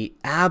at the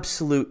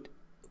absolute,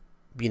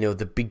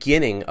 the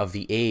beginning of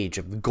the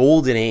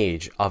golden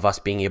age of us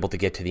being able to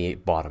get to the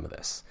bottom of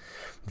this.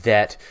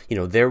 That,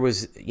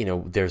 there's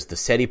the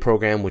SETI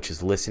program, which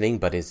is listening,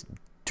 but is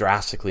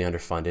drastically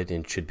underfunded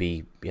and should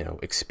be,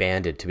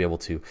 expanded to be able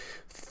to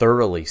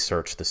thoroughly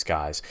search the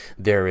skies.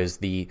 There is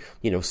the,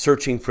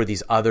 searching for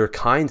these other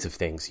kinds of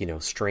things,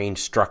 strange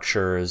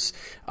structures,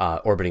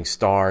 orbiting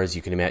stars.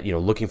 You can imagine,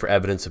 looking for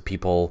evidence of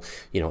people,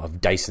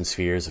 of Dyson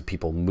spheres, of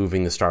people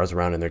moving the stars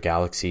around in their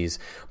galaxies.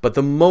 But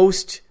the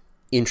most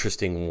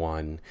interesting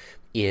one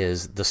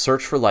is the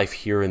search for life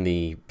here in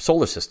the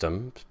solar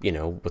system.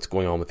 What's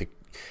going on with the,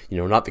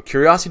 not the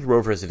Curiosity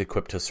rover is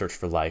equipped to search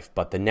for life,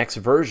 but the next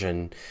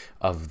version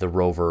of the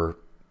rover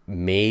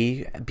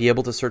may be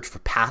able to search for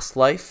past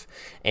life,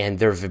 and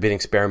there have been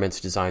experiments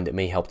designed that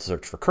may help to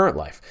search for current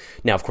life.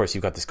 Now, of course,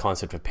 you've got this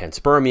concept of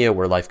panspermia,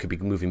 where life could be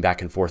moving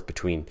back and forth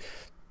between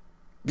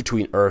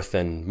Earth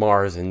and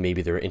Mars, and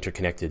maybe they're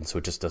interconnected, so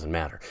it just doesn't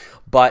matter.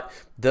 But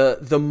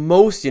the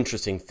most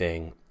interesting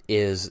thing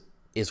is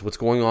what's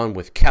going on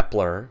with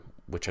Kepler,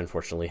 which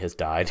unfortunately has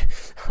died,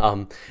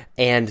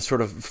 and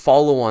sort of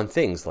follow-on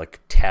things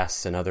like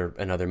TESS and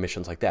other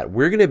missions like that.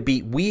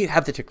 We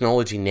have the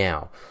technology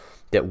now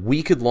that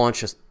we could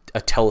launch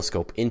a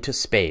telescope into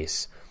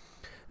space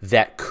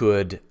that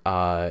could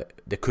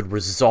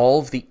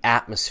resolve the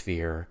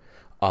atmosphere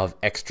of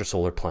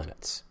extrasolar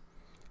planets.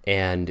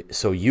 And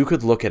so you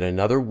could look at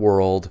another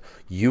world,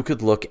 you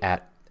could look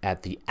at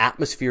the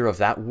atmosphere of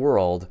that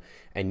world,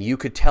 and you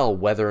could tell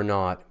whether or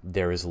not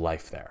there is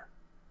life there.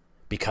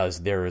 Because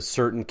there are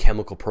certain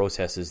chemical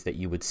processes that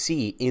you would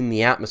see in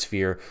the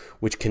atmosphere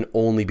which can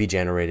only be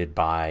generated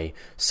by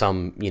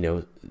some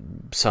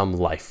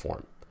life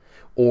form.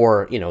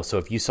 Or, so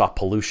if you saw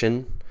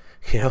pollution,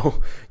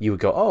 you would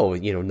go, oh,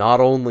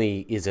 not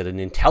only is it an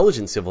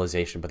intelligent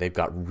civilization, but they've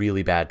got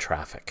really bad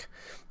traffic,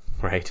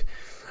 right?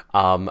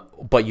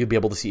 But you'd be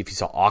able to see, if you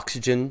saw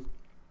oxygen,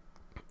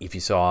 if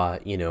you saw,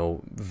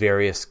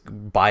 various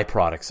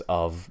byproducts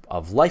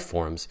of life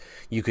forms,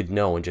 you could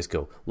know and just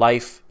go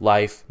life,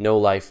 no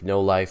life, no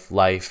life,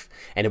 life.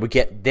 And it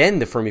would then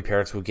the Fermi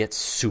paradox would get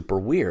super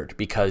weird,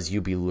 because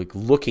you'd be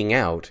looking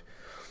out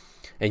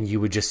and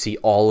you would just see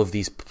all of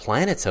these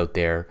planets out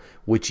there,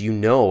 which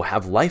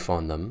have life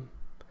on them.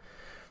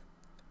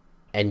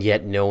 And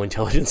yet no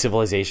intelligent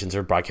civilizations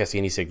are broadcasting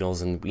any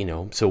signals.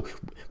 And, so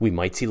we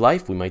might see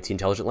life, we might see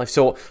intelligent life.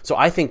 So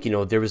I think,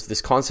 there was this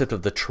concept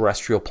of the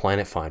terrestrial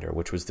planet finder,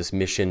 which was this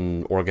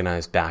mission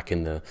organized back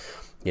in the,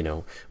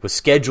 was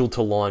scheduled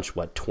to launch,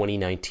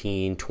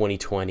 2019,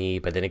 2020,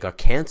 but then it got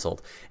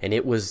canceled. And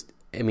it was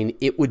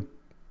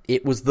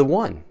the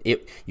one.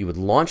 You would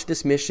launch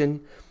this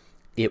mission,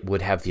 it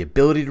would have the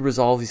ability to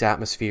resolve these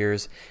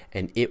atmospheres,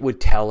 and it would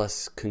tell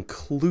us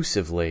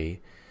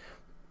conclusively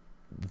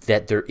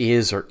that there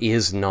is or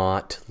is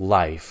not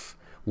life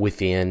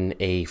within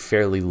a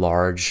fairly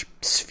large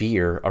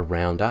sphere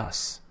around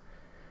us.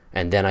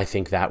 And then I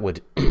think that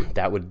would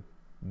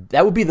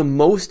be the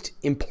most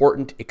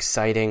important,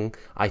 exciting,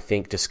 I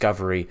think,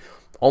 discovery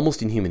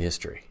almost in human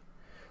history.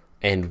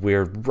 And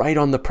we're right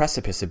on the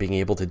precipice of being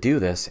able to do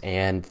this,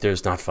 and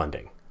there's not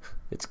funding.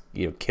 It's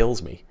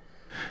kills me.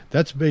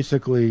 That's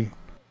basically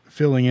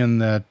filling in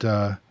that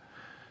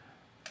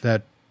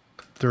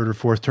third or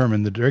fourth term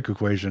in the Drake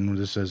equation, where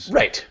this says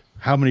right.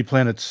 How many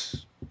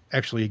planets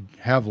actually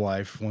have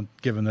life,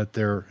 given that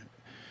they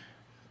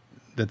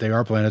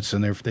are planets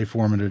and they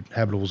form in a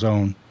habitable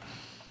zone.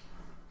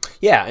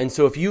 Yeah, and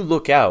so if you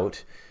look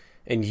out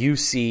and you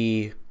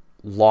see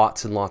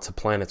lots and lots of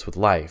planets with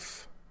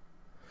life,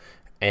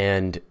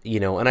 and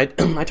and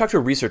I talked to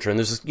a researcher, and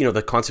there's this,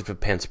 the concept of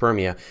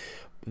panspermia,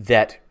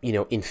 that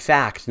in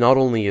fact not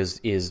only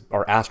is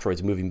our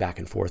asteroids moving back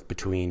and forth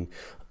between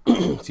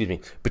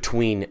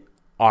between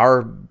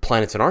our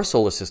planets in our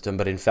solar system,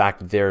 but in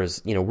fact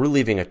there's we're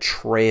leaving a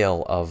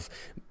trail of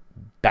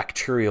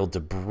bacterial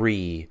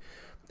debris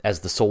as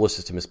the solar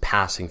system is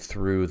passing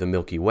through the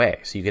Milky Way.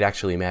 So you could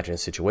actually imagine a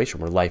situation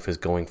where life is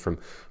going from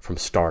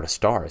star to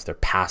star as they're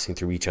passing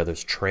through each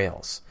other's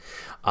trails.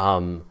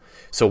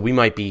 So we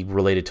might be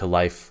related to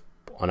life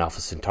on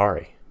Alpha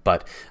Centauri,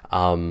 but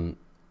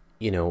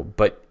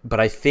but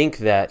I think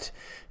that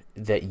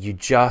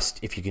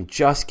if you can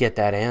just get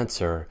that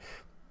answer,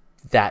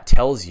 that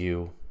tells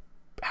you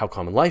how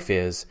common life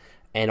is,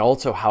 and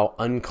also how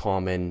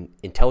uncommon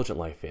intelligent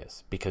life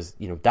is, because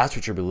that's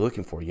what you're really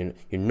looking for. You're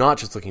not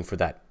just looking for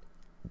that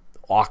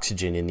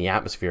oxygen in the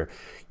atmosphere.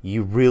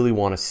 You really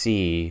want to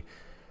see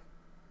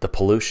the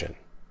pollution,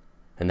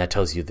 and that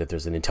tells you that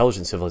there's an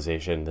intelligent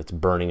civilization that's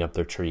burning up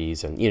their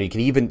trees, and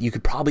you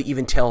could probably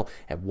even tell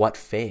at what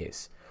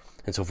phase.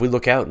 And so if we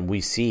look out and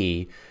we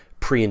see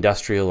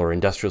pre-industrial or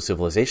industrial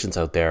civilizations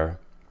out there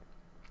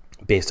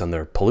based on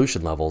their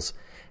pollution levels,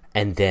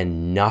 and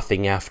then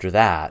nothing after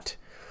that,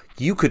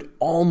 you could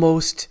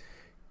almost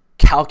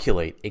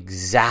calculate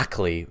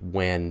exactly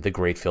when the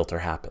Great Filter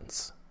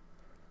happens.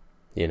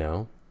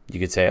 You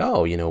could say,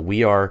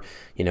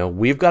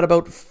 we've got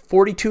about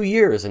 42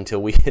 years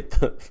until we hit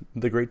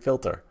the Great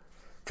Filter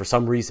for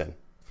some reason.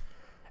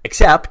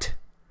 Except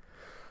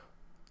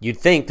you'd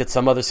think that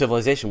some other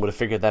civilization would have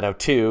figured that out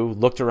too,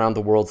 looked around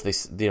the worlds,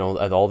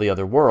 at all the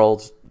other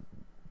worlds,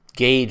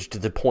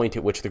 gauged the point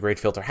at which the Great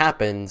Filter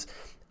happens,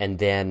 and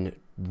then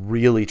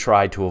really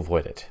tried to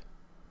avoid it.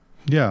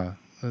 Yeah,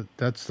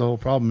 that's the whole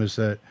problem, is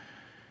that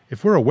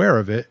if we're aware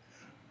of it,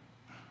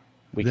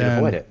 we can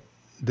avoid it.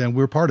 Then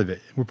we're part of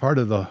it. We're part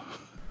of the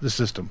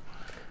system.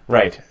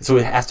 Right. So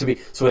it has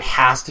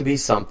to be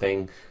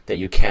something that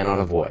you cannot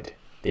avoid,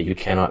 that you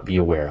cannot be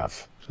aware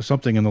of. So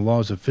something in the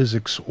laws of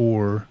physics,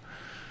 or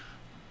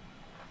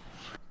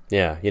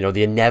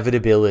the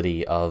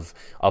inevitability of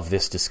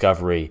this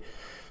discovery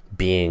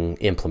being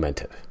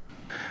implemented.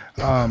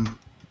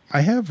 I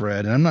have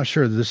read, and I'm not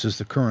sure that this is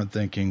the current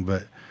thinking,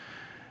 but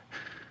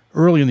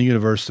early in the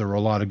universe, there were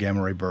a lot of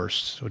gamma ray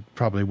bursts. It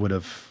probably would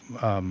have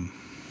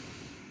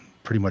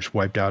pretty much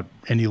wiped out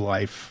any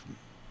life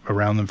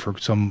around them for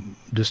some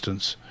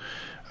distance.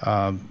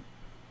 That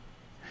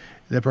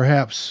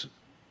perhaps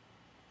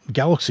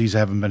galaxies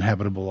haven't been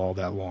habitable all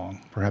that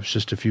long, perhaps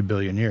just a few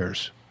billion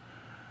years.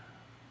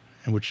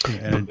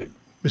 And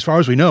as far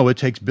as we know, it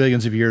takes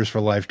billions of years for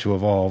life to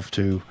evolve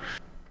to...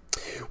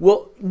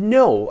 Well,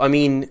 no. I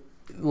mean,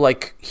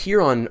 like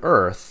here on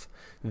Earth,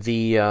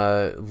 the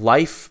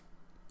life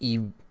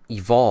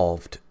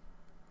evolved,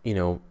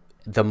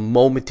 the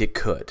moment it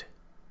could,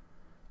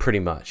 pretty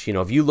much.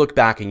 If you look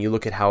back and you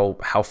look at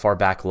how far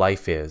back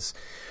life is,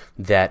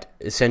 that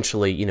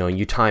essentially,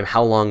 you time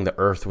how long the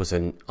Earth was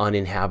an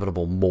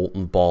uninhabitable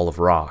molten ball of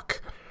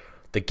rock,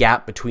 the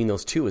gap between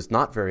those two is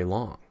not very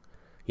long.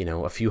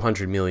 A few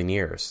 100 million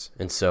years.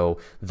 And so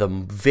the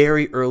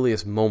very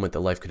earliest moment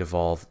that life could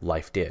evolve,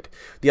 life did.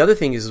 The other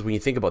thing is when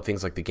you think about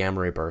things like the gamma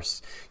ray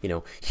bursts,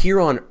 here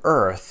on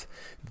Earth,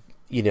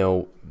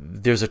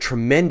 there's a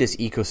tremendous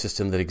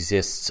ecosystem that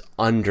exists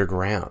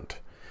underground.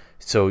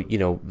 So,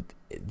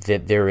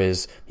 that there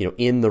is,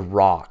 in the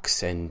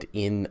rocks and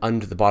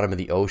under the bottom of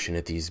the ocean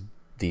at these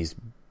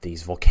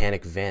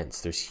volcanic vents,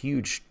 there's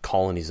huge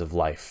colonies of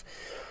life.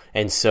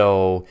 And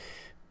so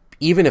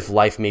even if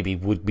life maybe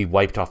would be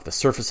wiped off the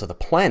surface of the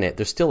planet,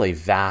 there's still a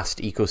vast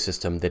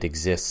ecosystem that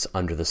exists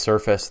under the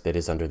surface, that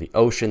is under the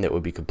ocean, that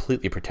would be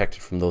completely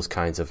protected from those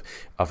kinds of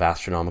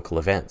astronomical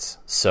events.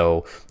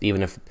 So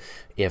even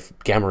if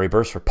gamma ray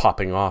bursts were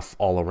popping off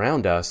all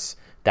around us,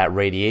 that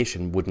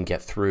radiation wouldn't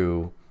get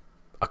through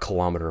a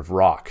kilometer of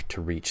rock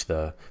to reach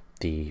the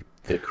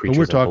creatures. But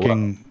we're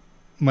talking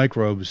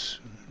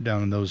microbes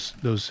down in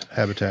those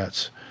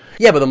habitats.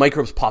 Yeah, but the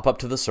microbes pop up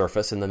to the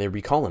surface and then they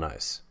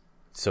recolonize.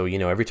 So,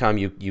 every time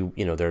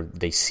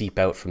they seep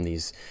out from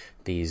these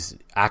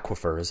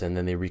aquifers and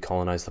then they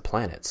recolonize the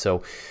planet.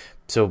 So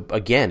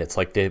again, it's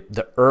like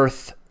the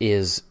Earth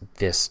is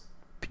this,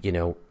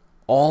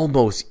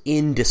 almost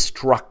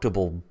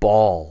indestructible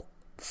ball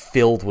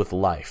filled with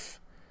life.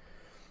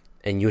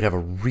 And you'd have a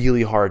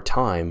really hard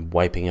time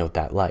wiping out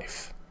that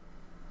life.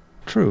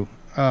 True.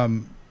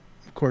 Of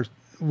course,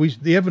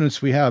 the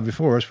evidence we have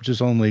before us, which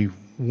is only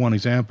one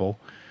example,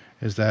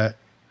 is that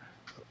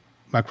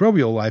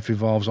microbial life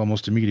evolves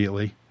almost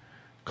immediately.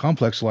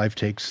 Complex life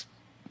takes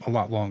a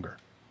lot longer.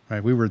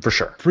 Right? We were for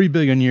sure 3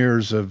 billion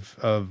years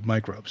of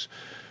microbes,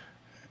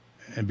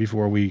 and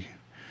before we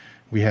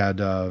had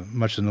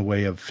much in the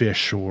way of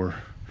fish or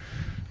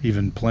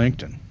even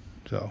plankton.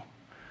 So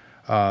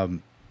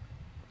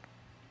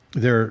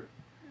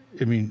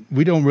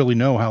we don't really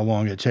know how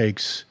long it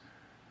takes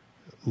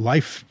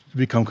life to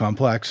become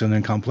complex and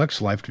then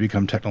complex life to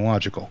become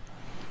technological.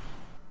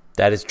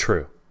 That is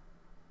true.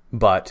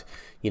 But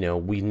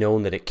we've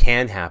known that it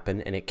can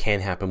happen, and it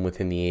can happen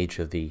within the age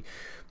of the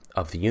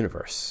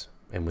universe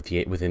and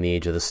within the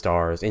age of the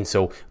stars. And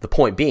so the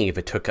point being, if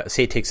it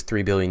takes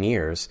 3 billion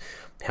years,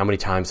 how many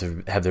times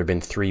have there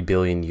been 3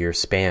 billion year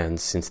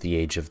spans since the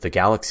age of the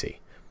galaxy?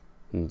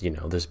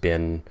 There's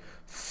been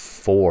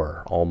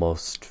 4,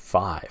 almost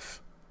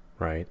 5,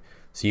 right?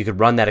 So you could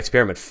run that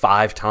experiment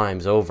 5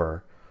 times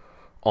over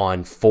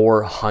on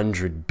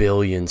 400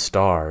 billion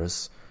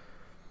stars,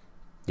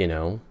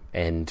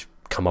 and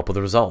come up with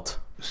a result.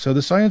 So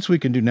the science we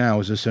can do now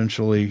is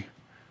essentially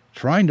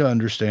trying to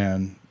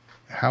understand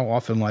how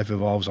often life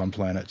evolves on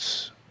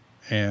planets.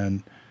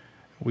 And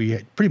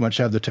we pretty much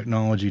have the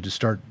technology to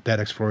start that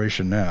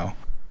exploration now.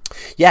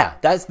 Yeah,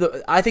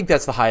 I think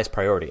that's the highest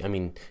priority. I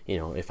mean,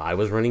 if I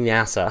was running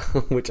NASA,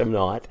 which I'm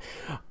not,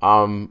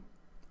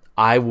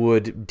 I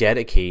would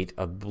dedicate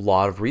a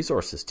lot of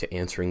resources to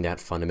answering that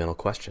fundamental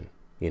question.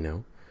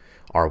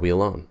 Are we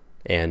alone?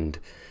 And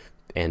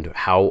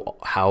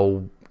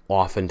how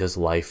often does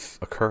life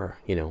occur?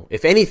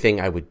 If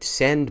anything, I would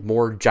send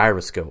more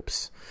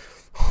gyroscopes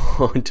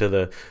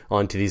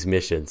onto these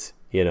missions.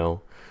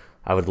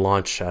 I would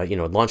launch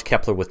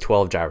Kepler with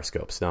 12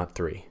 gyroscopes, not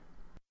 3.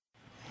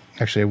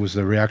 Actually, it was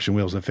the reaction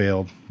wheels that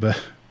failed,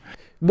 but...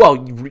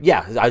 Well,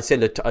 yeah, I'd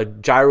send a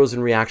gyros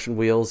and reaction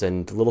wheels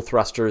and little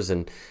thrusters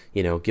and,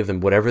 give them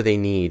whatever they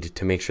need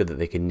to make sure that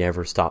they can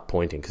never stop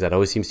pointing, because that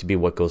always seems to be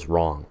what goes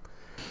wrong.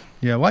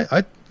 Yeah, well,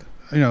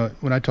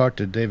 when I talked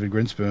to David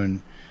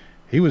Grinspoon,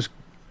 he was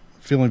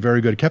feeling very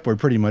good. Kepler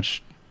pretty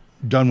much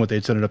done what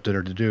they'd set it up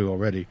there to do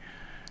already.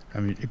 I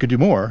mean, it could do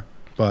more,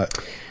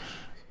 but...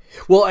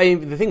 Well,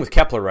 the thing with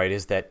Kepler, right,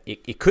 is that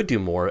it could do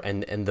more,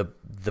 and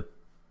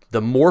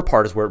the more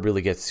part is where it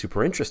really gets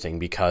super interesting,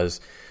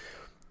 because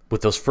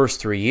with those first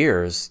 3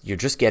 years, you're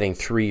just getting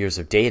 3 years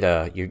of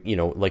data.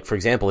 Like, for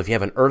example, if you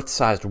have an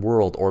Earth-sized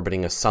world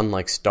orbiting a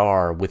sun-like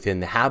star within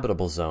the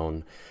habitable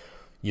zone,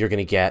 you're going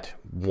to get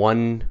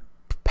one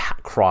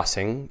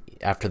crossing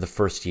after the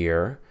first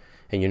year,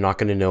 and you're not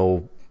going to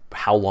know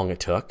how long it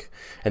took.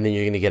 And then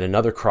you're going to get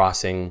another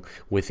crossing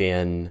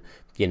within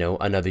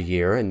another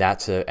year, and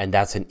that's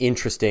an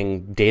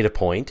interesting data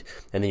point.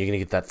 And then you're going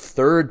to get that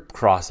third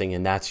crossing,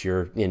 and that's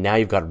now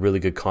you've got really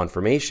good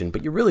confirmation,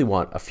 but you really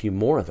want a few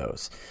more of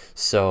those.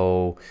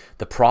 So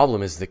the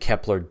problem is that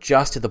Kepler,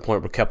 just at the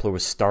point where Kepler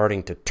was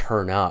starting to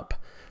turn up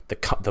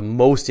the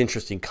most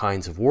interesting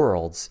kinds of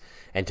worlds,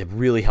 and to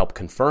really help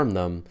confirm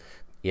them,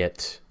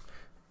 it's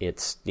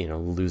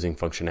losing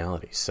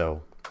functionality.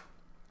 So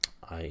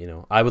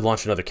I would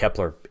launch another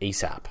Kepler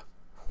ASAP.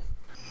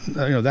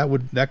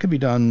 That could be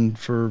done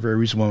for a very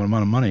reasonable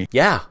amount of money.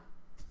 Yeah,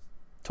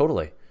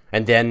 totally.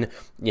 And then,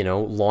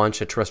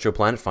 launch a terrestrial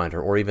planet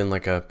finder, or even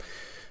like a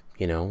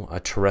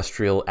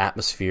terrestrial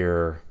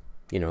atmosphere.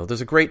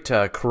 There's a great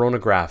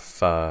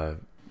coronagraph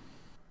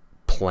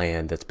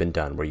plan that's been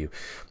done where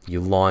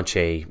you launch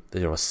a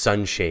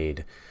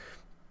sunshade,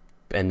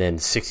 and then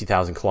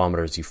 60,000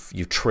 kilometers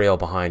you trail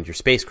behind your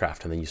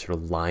spacecraft, and then you sort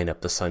of line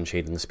up the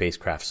sunshade in the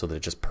spacecraft so that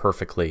it just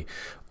perfectly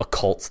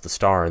occults the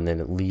star, and then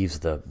it leaves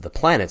the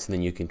planets, and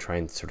then you can try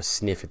and sort of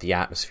sniff at the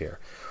atmosphere.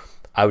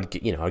 I'd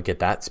get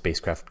that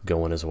spacecraft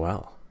going as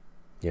well,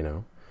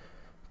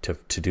 to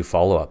do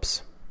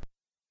follow-ups.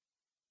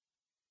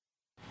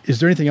 Is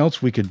there anything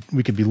else we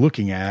could be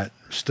looking at,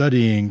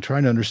 studying,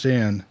 trying to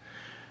understand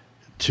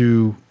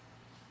to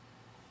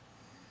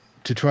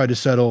try to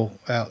settle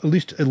out, at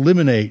least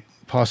eliminate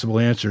possible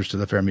answers to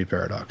the Fermi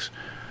paradox?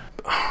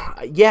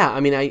 Yeah, I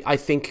mean, I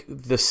think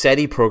the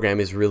SETI program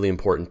is really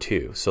important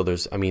too. So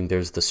there's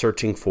the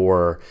searching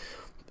for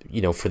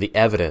the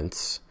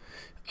evidence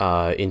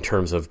in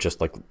terms of,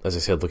 just like, as I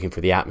said, looking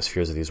for the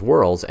atmospheres of these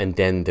worlds, and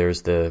then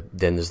there's the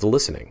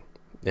listening.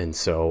 And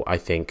so I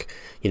think,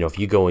 if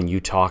you go and you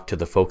talk to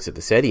the folks at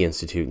the SETI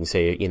Institute and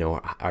say,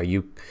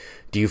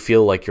 do you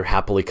feel like you're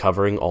happily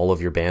covering all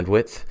of your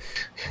bandwidth,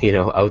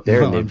 out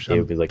there? No, and they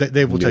would be like,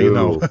 they will tell you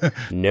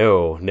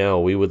no. no,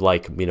 we would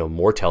like,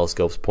 more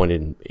telescopes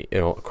pointed,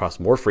 across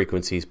more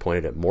frequencies,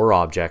 pointed at more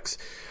objects,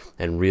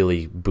 and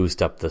really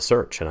boost up the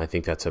search. And I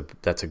think that's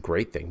a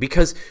great thing,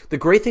 because the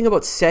great thing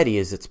about SETI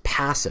is it's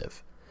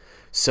passive.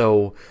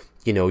 So,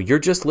 you're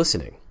just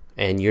listening,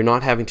 and you're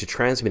not having to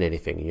transmit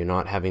anything. You're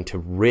not having to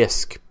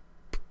risk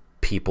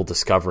people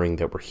discovering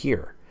that we're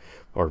here,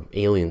 or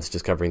aliens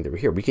discovering that we're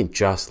here. We can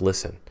just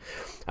listen.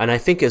 And I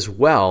think as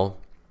well,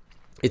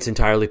 it's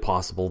entirely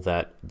possible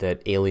that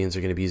aliens are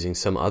going to be using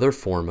some other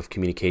form of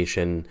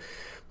communication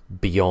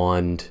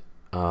beyond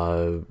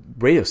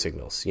radio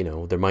signals.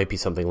 There might be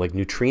something like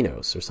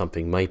neutrinos, or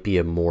something might be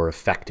a more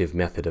effective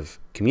method of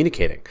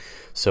communicating.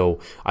 So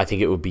I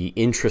think it would be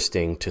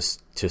interesting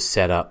to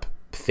set up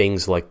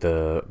things like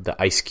the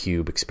ice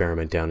cube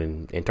experiment down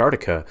in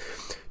Antarctica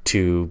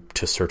to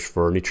search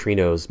for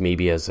neutrinos,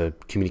 maybe as a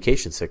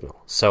communication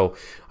signal. So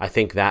I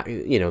think that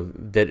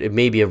that it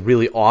may be a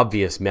really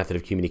obvious method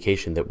of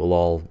communication that we'll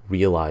all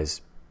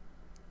realize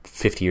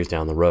 50 years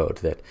down the road,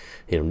 that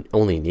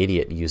only an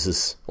idiot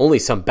uses, only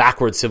some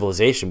backward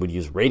civilization would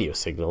use radio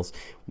signals.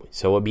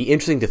 So it'd be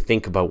interesting to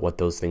think about what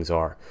those things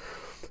are.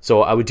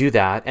 So I would do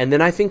that, and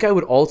then I think I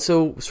would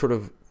also sort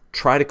of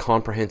try to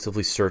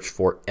comprehensively search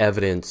for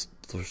evidence,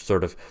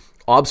 sort of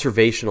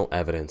observational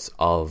evidence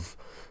of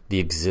the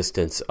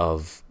existence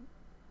of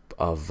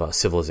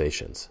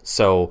civilizations.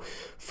 So,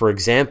 for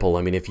example,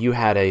 if you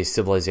had a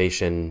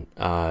civilization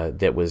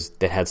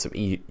that had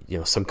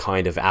some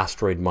kind of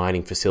asteroid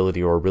mining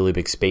facility, or a really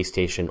big space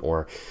station,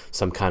 or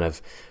some kind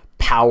of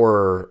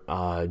power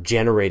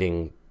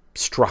generating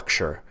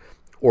structure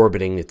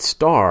orbiting its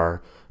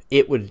star,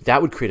 that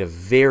would create a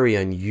very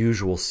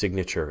unusual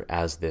signature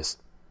as this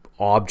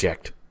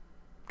object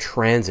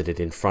transited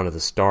in front of the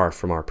star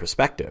from our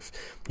perspective.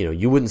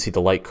 You wouldn't see the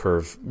light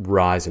curve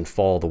rise and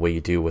fall the way you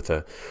do with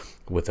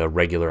with a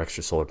regular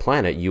extrasolar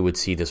planet, you would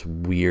see this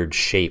weird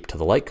shape to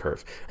the light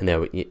curve, and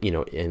then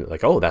and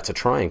like, oh, that's a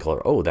triangle,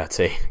 or oh, that's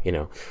a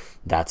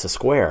that's a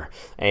square,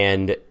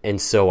 and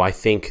so I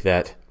think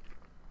that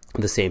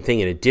the same thing,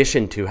 in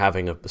addition to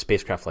having a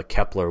spacecraft like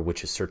Kepler,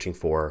 which is searching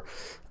for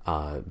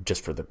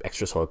just for the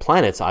extrasolar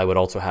planets, I would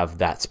also have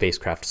that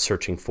spacecraft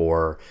searching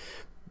for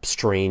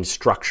strange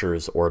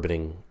structures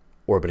orbiting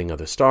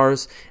other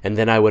stars. And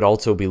then I would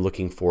also be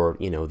looking for,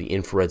 the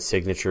infrared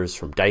signatures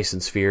from Dyson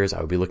spheres.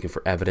 I would be looking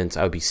for evidence.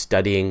 I would be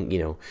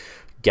studying,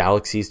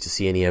 galaxies to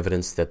see any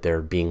evidence that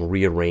they're being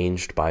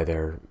rearranged by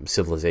their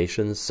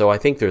civilizations. So I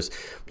think there's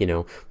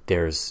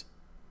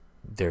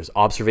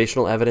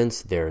observational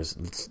evidence,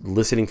 there's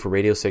listening for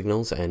radio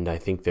signals, and I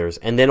think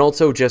and then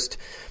also just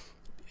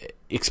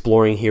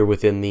exploring here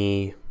within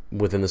the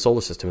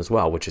solar system as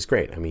well, which is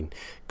great. I mean,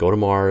 go to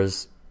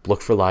Mars,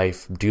 look for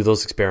life, do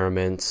those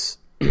experiments,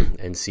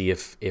 and see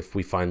if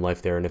we find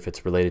life there and if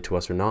it's related to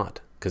us or not,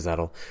 because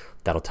that'll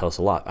tell us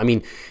a lot. I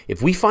mean,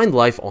 if we find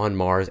life on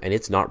Mars and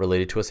it's not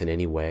related to us in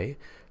any way,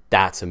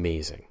 that's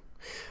amazing.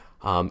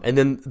 And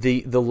then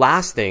the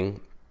last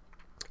thing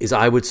is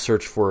I would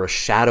search for a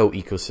shadow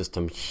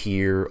ecosystem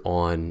here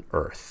on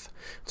Earth.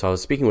 So I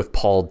was speaking with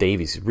Paul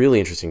Davies, a really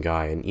interesting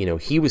guy,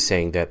 and he was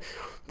saying that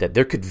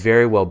there could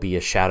very well be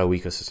a shadow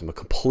ecosystem, a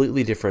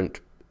completely different,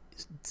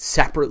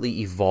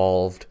 separately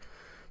evolved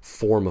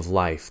form of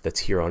life that's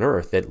here on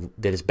Earth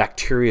that is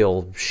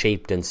bacterial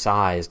shaped and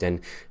sized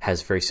and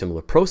has very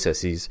similar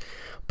processes,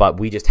 but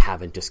we just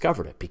haven't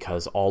discovered it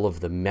because all of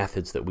the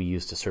methods that we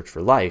use to search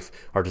for life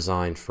are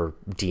designed for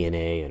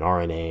DNA and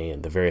RNA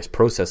and the various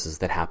processes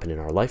that happen in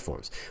our life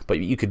forms. But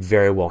you could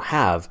very well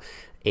have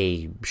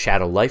a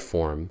shadow life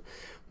form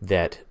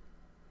that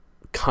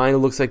kind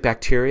of looks like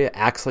bacteria,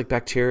 acts like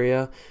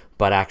bacteria,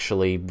 but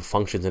actually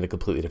functions in a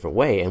completely different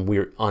way, and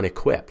we're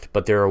unequipped.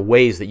 But there are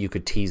ways that you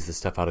could tease this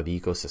stuff out of the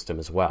ecosystem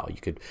as well. You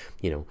could,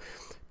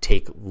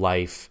 take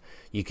life,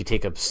 you could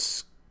take a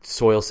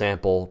soil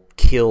sample,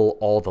 kill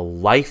all the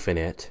life in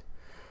it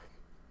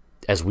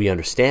as we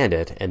understand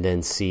it, and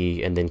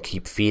then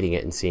keep feeding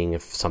it and seeing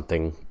if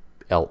something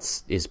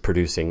else is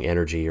producing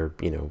energy or,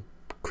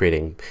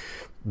 creating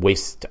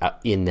waste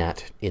in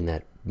that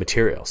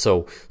material.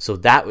 So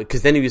that,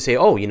 because then you say,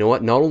 oh, you know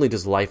what? Not only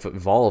does life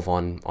evolve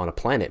on a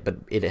planet, but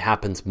it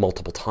happens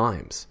multiple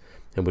times,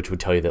 and which would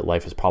tell you that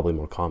life is probably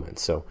more common.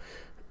 So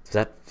is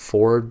that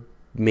 4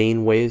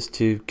 main ways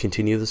to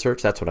continue the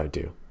search? That's what I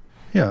do.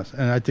 Yes,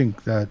 and I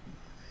think that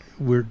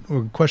we're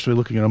questionably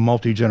looking at a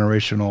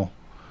multi-generational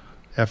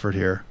effort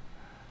here.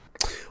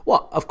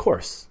 Well, of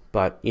course,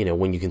 but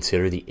when you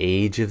consider the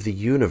age of the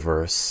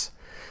universe,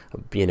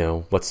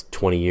 what's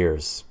 20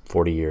 years,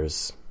 40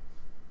 years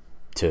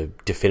to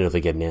definitively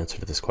get an answer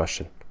to this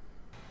question?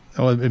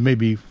 Oh, it may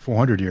be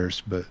 400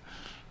 years, but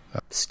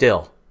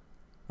still,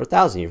 or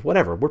 1,000 years,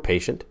 whatever. We're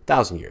patient.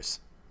 1,000 years.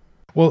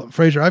 Well,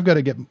 Fraser, I've got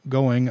to get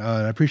going.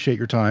 I appreciate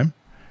your time.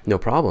 No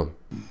problem.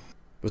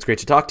 It was great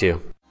to talk to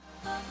you.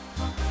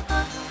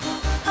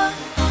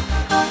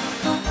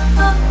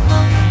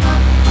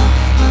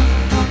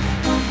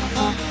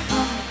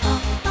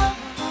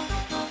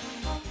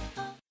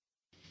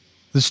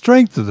 The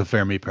strength of the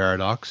Fermi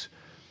paradox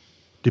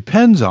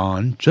depends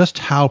on just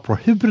how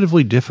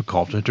prohibitively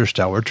difficult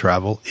interstellar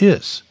travel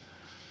is.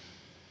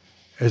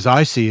 As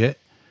I see it,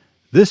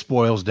 this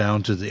boils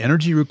down to the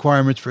energy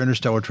requirements for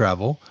interstellar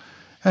travel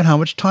and how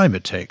much time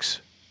it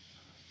takes.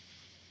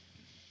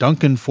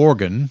 Duncan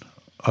Forgan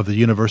of the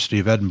University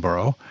of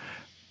Edinburgh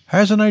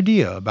has an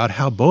idea about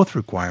how both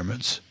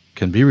requirements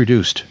can be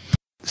reduced.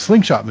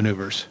 Slingshot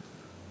maneuvers.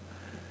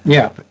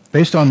 Yeah.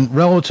 Based on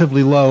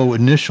relatively low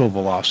initial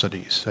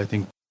velocities, I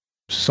think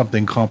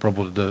something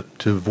comparable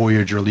to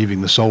Voyager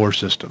leaving the solar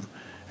system,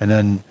 and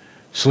then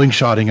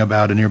slingshotting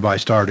about a nearby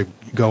star to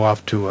go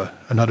off to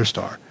another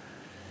star.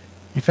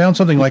 You found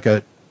something like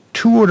a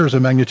 2 orders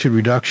of magnitude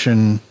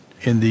reduction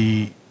in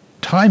the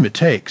time it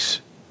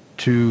takes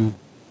to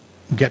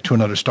get to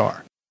another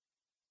star.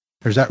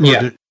 Is that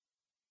right?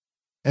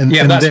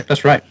 Yeah.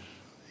 That's right.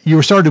 You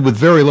were started with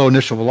very low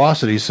initial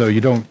velocities, so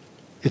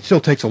it still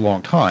takes a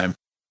long time.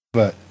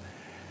 But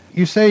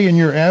you say in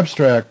your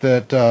abstract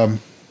that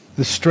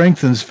this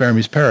strengthens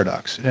Fermi's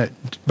paradox.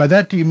 By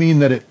that, do you mean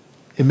that it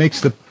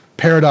makes the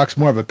paradox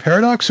more of a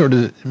paradox, or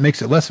it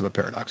makes it less of a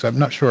paradox? I'm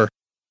not sure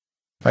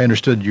if I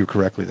understood you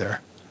correctly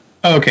there.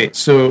 Okay,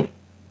 so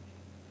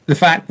the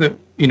fact that,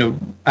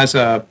 as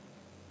a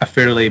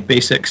fairly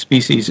basic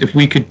species, if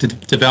we could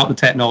develop the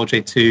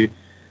technology to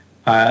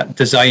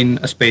design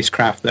a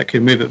spacecraft that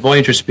could move at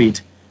Voyager speed,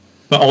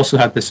 but also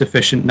had the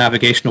sufficient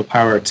navigational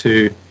power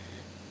to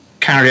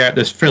carry out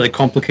this fairly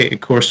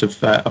complicated course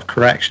of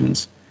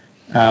corrections,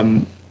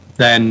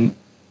 then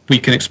we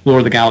can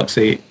explore the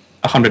galaxy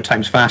 100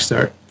 times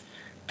faster.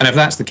 And if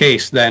that's the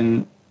case,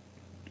 then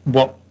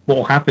what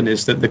will happen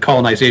is that the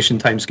colonization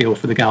timescale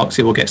for the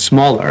galaxy will get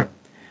smaller.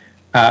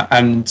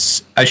 And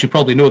as you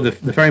probably know, the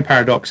Fermi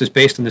paradox is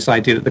based on this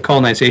idea that the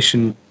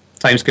colonization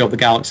timescale of the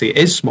galaxy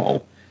is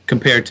small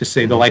compared to,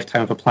 say, the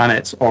lifetime of a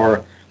planet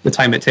or the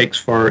time it takes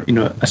for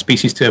a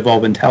species to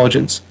evolve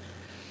intelligence.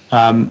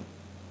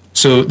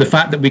 So the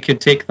fact that we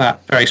could take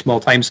that very small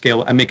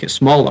timescale and make it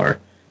smaller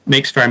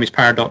makes Fermi's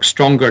paradox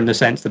stronger in the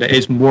sense that it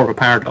is more of a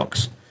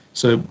paradox.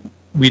 So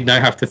we now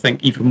have to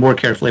think even more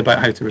carefully about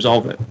how to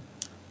resolve it.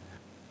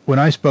 When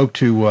I spoke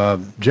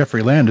to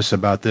Jeffrey Landis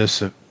about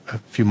this a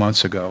few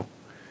months ago,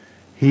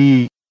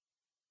 he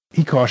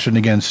cautioned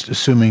against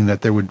assuming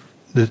that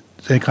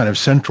any kind of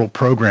central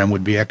program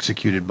would be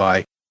executed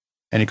by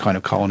any kind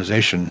of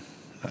colonization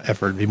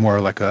effort. It'd be more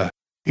like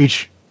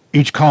each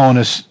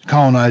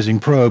colonizing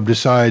probe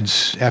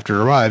decides after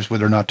it arrives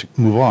whether or not to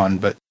move on.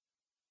 But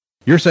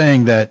you're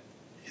saying that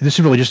this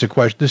is really just a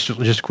question. This is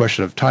just a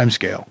question of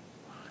timescale.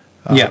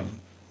 Yeah.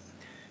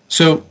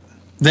 So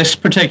this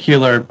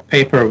particular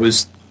paper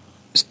was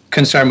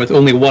concerned with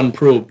only one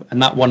probe,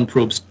 and that one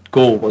probe's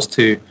goal was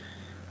to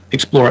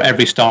explore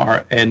every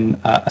star in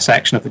a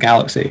section of the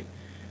galaxy.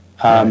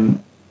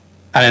 And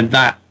in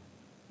that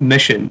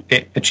mission,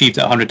 it achieved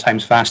it 100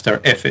 times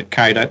faster if it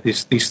carried out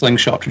these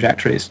slingshot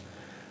trajectories.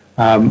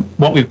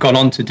 What we've gone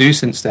on to do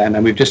since then,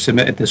 and we've just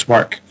submitted this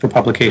work for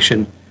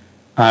publication,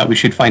 we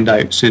should find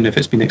out soon if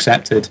it's been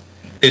accepted,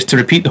 is to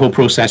repeat the whole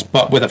process,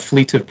 but with a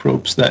fleet of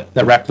probes that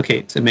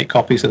replicate and make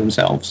copies of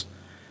themselves.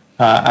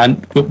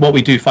 And what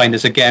we do find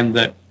is, again,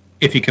 that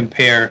if you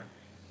compare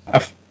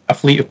a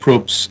fleet of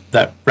probes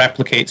that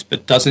replicates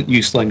but doesn't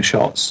use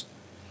slingshots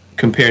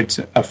compared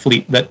to a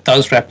fleet that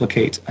does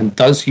replicate and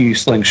does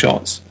use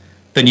slingshots,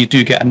 then you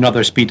do get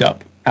another speed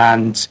up.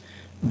 And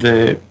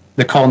the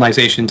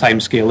colonization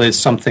timescale is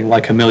something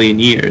like 1 million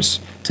years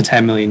to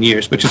 10 million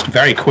years, which is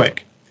very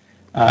quick.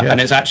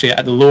 And it's actually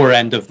at the lower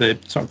end of the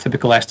sort of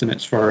typical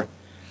estimates for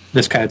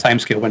this kind of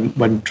timescale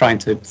when trying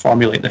to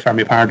formulate the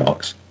Fermi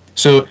paradox.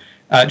 So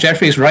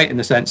Jeffrey is right in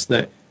the sense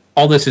that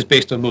all this is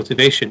based on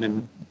motivation,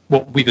 and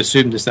what we've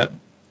assumed is that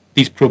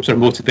these probes are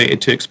motivated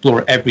to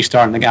explore every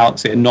star in the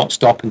galaxy and not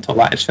stop until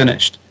that is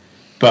finished.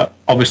 But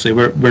obviously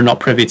we're not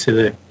privy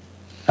to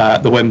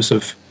the whims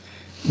of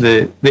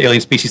the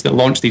alien species that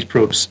launch these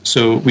probes,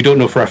 so we don't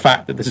know for a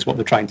fact that this is what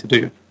they're trying to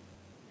do.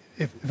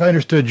 If I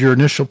understood your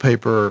initial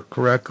paper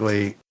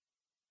correctly,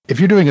 if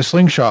you're doing a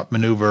slingshot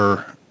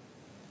maneuver,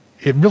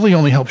 it really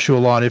only helps you a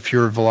lot if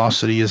your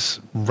velocity is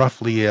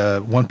roughly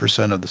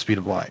 1% of the speed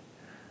of light.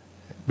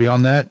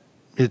 Beyond that,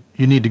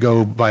 you need to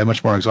go by a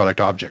much more exotic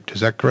object.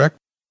 Is that correct?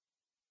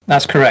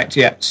 That's correct,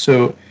 yeah.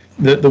 So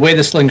the way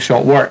the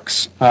slingshot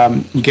works,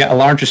 you get a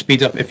larger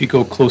speed up if you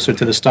go closer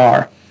to the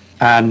star,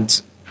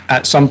 and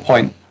at some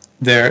point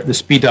the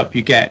speed up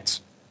you get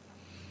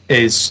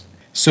is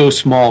so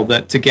small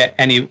that to get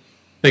any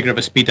bigger of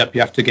a speed up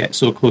you have to get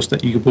so close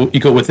that you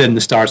go within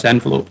the star's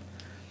envelope.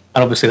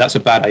 And obviously that's a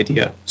bad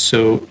idea.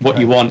 So what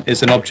you want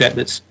is an object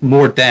that's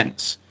more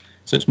dense,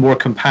 so it's more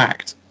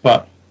compact,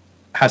 but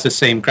has the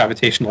same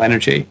gravitational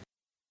energy.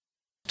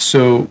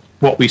 So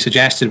what we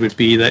suggested would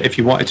be that if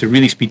you wanted to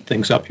really speed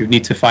things up, you would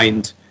need to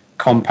find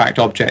compact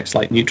objects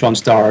like neutron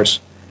stars,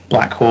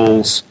 black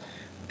holes,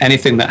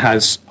 anything that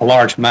has a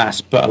large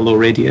mass but a low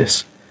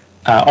radius.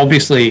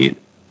 Obviously,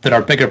 there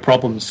are bigger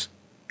problems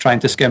trying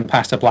to skim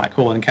past a black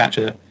hole and catch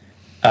a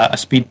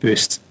speed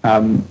boost.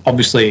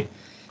 Obviously,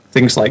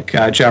 things like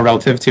general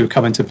relativity would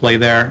come into play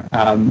there.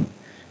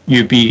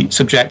 You'd be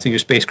subjecting your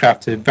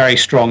spacecraft to very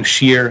strong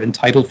shear and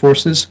tidal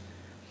forces.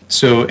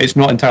 So it's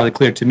not entirely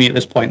clear to me at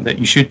this point that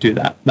you should do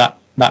that.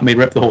 That may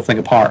rip the whole thing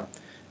apart.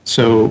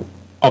 So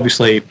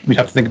obviously, we'd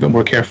have to think a bit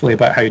more carefully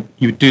about how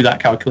you would do that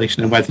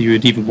calculation and whether you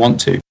would even want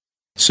to.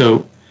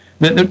 So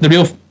the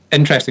real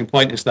interesting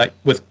point is that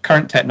with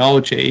current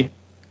technology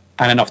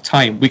and enough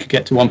time, we could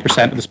get to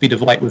 1% of the speed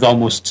of light with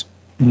almost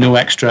no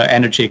extra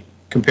energy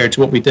compared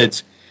to what we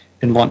did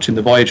in launching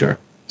the Voyager.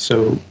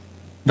 So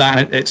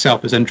that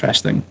itself is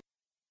interesting.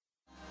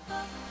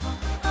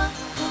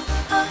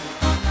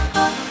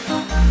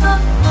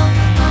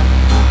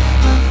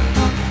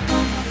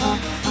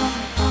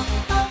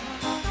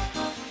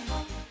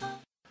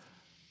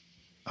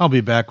 I'll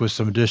be back with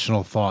some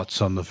additional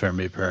thoughts on the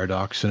Fermi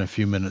paradox in a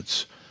few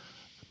minutes.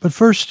 But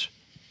first,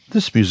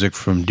 this music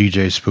from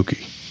DJ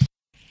Spooky.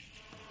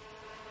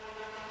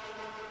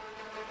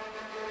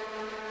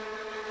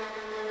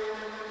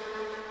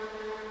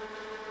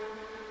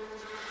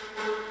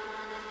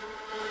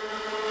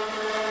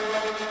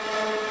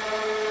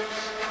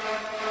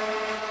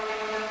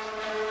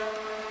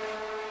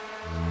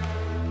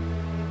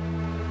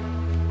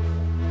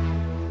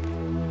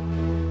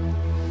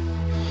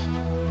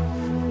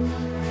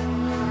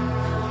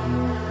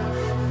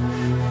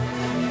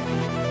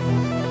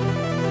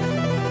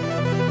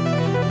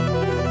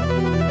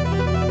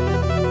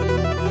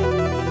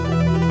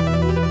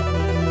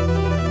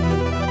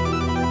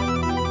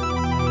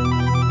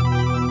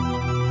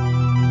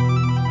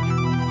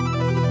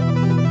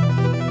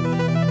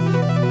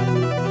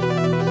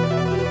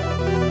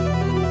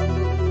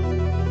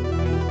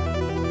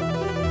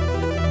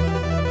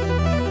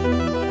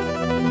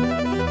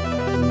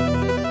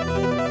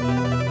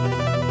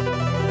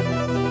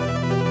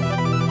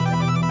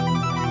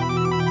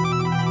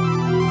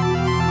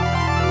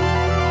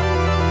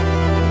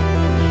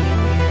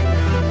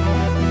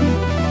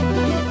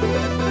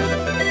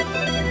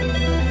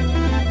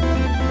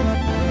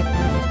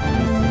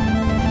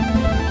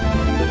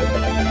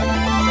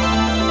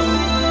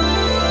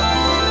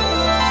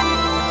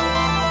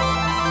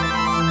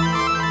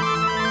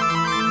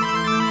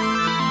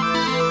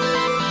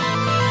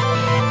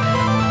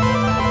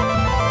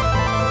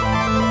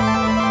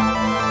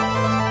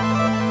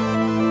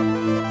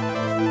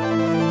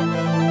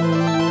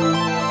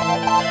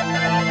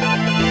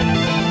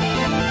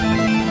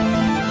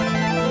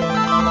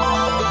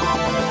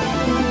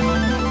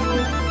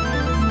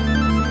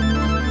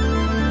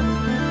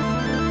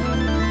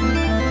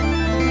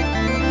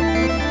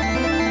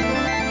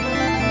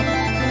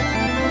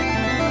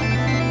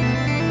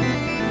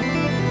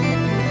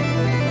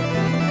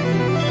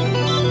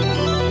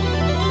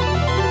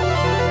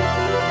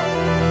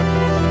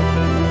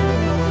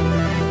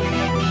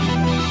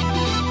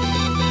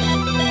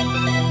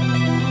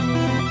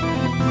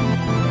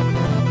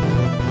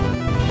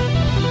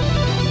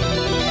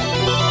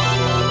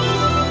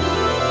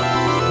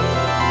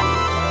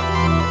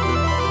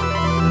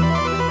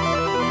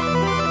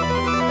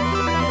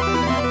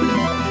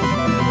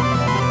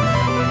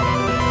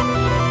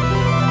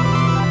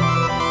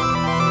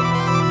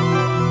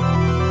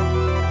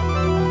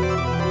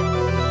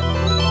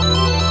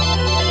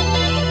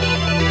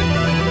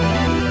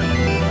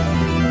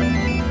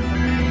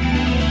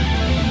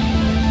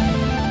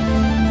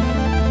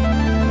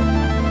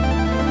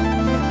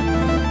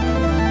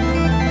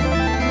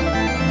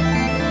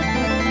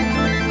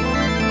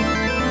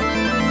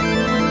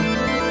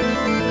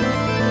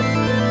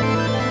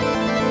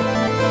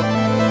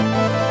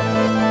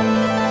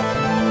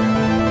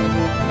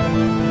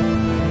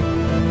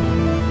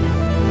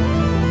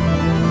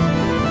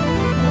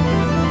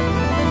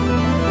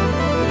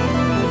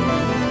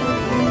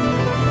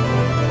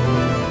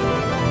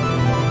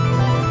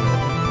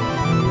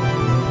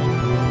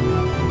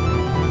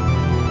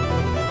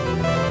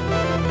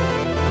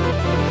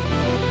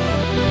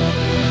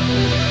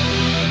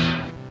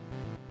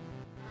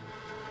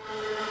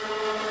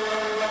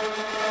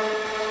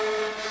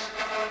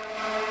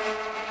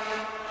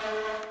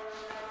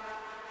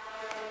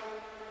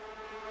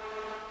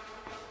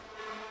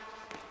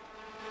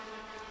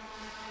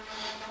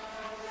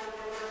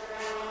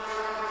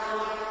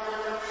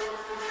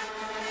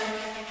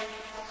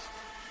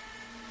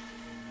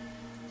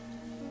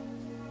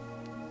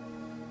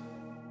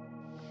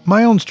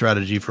 My own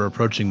strategy for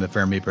approaching the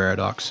Fermi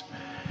paradox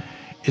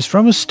is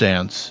from a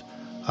stance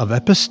of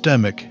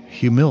epistemic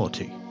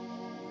humility.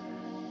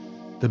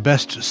 The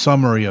best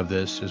summary of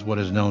this is what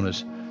is known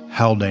as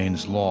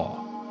Haldane's law.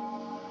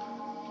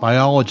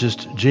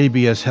 Biologist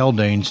J.B.S.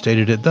 Haldane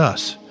stated it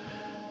thus: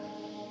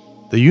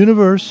 "The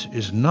universe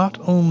is not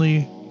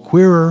only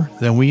queerer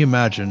than we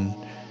imagine,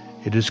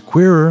 it is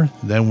queerer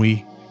than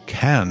we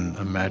can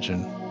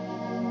imagine."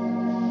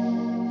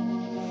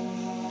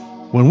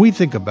 When we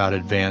think about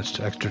advanced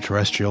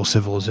extraterrestrial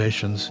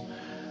civilizations,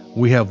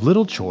 we have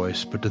little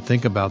choice but to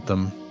think about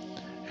them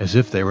as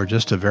if they were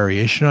just a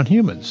variation on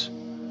humans.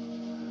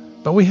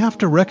 But we have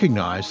to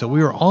recognize that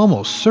we are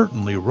almost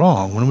certainly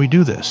wrong when we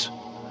do this.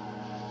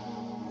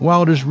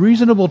 While it is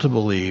reasonable to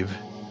believe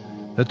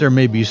that there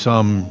may be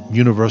some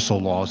universal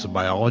laws of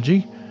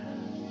biology,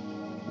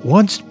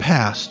 once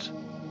past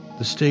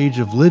the stage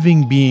of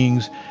living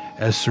beings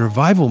as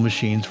survival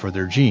machines for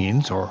their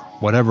genes, or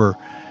whatever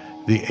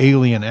the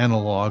alien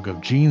analog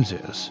of genes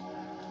is,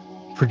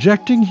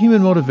 projecting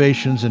human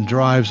motivations and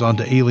drives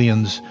onto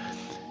aliens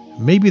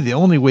may be the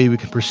only way we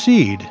can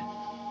proceed.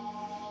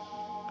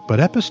 But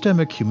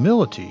epistemic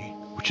humility,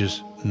 which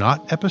is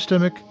not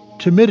epistemic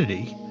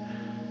timidity,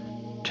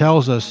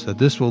 tells us that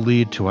this will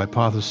lead to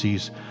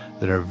hypotheses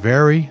that are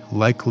very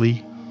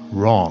likely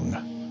wrong.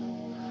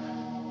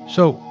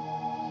 So,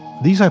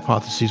 these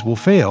hypotheses will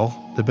fail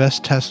the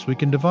best tests we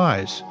can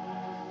devise.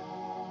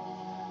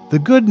 The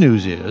good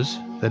news is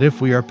that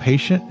if we are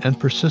patient and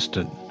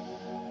persistent,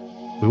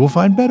 we will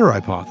find better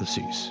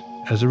hypotheses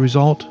as a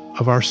result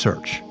of our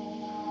search.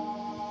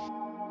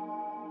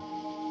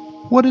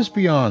 What is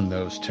beyond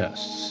those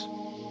tests?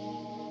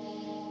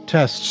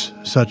 Tests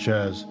such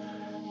as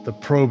the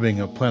probing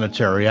of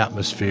planetary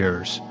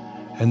atmospheres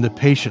and the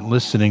patient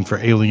listening for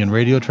alien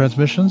radio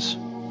transmissions?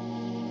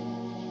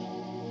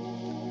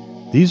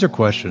 These are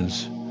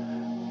questions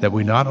that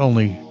we not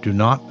only do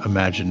not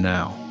imagine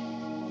now,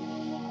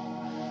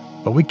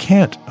 but we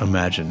can't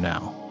imagine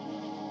now.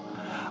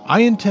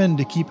 I intend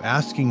to keep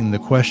asking the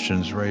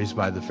questions raised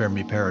by the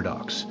Fermi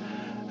paradox,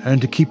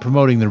 and to keep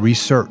promoting the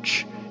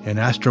research in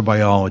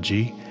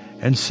astrobiology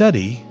and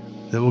SETI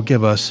that will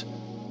give us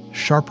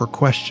sharper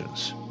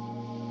questions.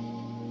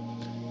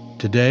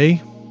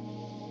 Today,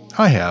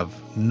 I have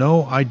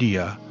no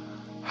idea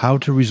how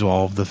to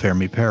resolve the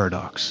Fermi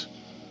paradox.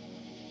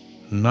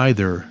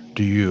 Neither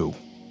do you.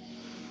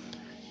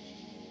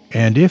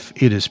 And if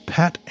it is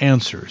pat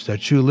answers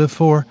that you live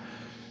for,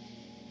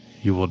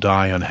 you will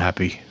die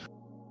unhappy.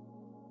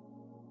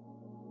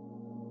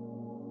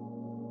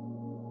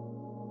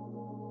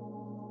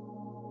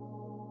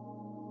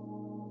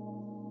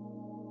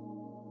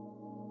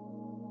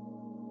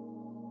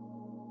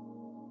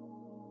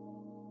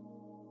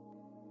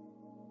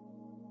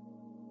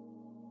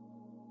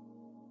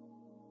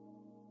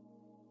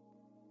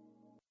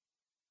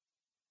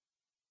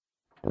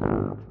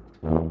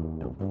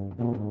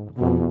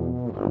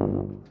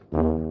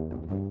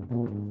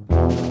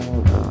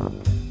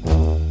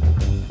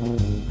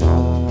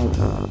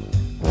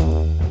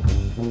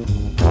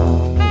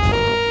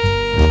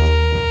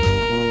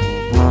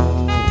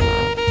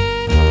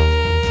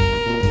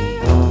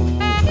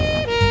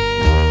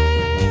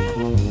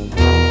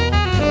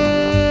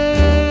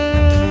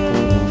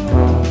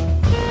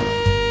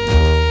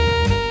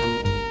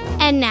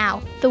 And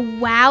now, the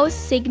Wow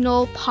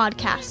Signal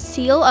Podcast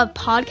Seal of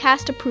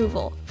Podcast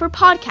Approval for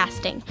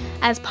podcasting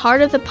as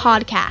part of the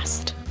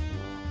podcast.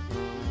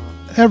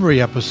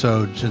 Every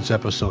episode since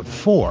episode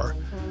 4,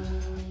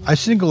 I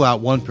single out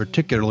one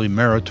particularly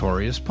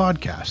meritorious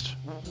podcast,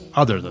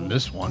 other than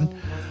this one,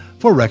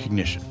 for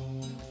recognition.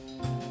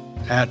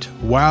 At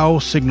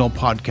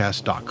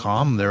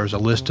wowsignalpodcast.com, there is a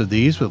list of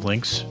these with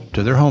links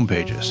to their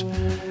homepages.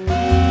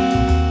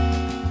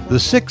 The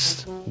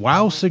 6th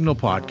Wow Signal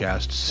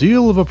Podcast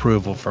Seal of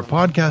Approval for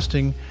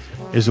Podcasting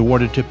is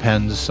awarded to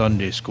Penn's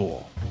Sunday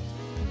School.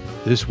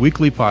 This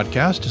weekly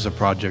podcast is a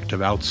project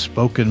of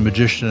outspoken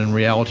magician and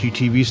reality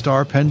TV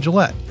star Penn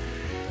Jillette.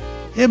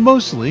 It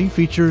mostly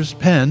features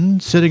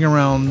Penn sitting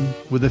around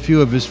with a few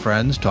of his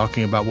friends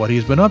talking about what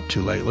he's been up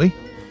to lately,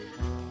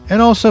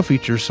 and also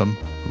features some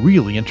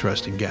really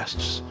interesting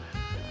guests.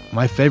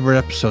 My favorite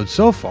episode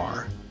so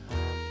far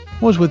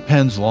was with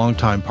Penn's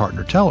longtime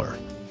partner Teller.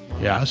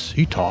 Yes,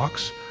 he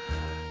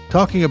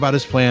talking about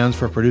his plans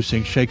for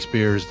producing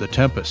Shakespeare's The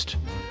Tempest.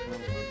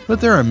 But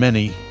there are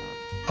many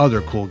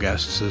other cool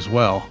guests as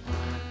well.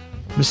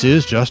 This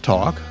is just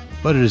talk,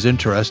 but it is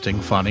interesting,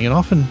 funny, and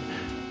often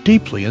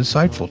deeply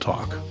insightful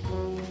talk.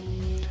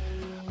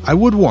 I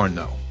would warn,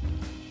 though,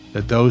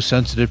 that those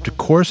sensitive to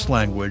coarse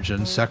language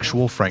and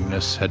sexual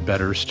frankness had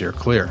better steer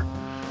clear.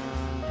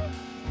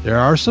 There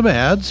are some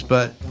ads,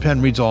 but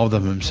Penn reads all of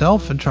them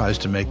himself and tries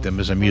to make them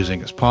as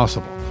amusing as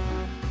possible.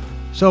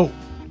 So,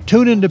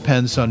 tune into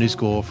Penn's Sunday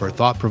School for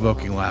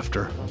thought-provoking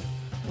laughter.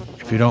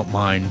 If you don't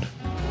mind,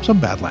 some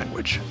bad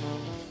language.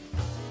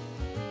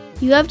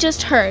 You have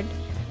just heard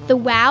the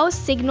Wow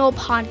Signal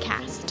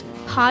Podcast,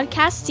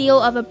 Podcast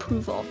Seal of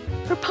Approval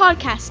for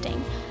podcasting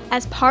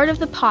as part of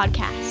the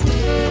podcast.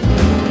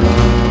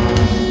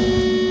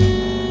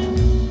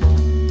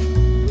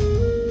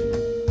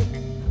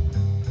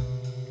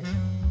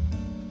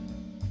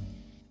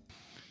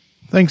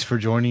 Thanks for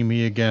joining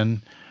me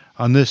again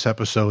on this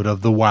episode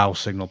of the Wow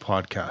Signal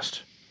Podcast.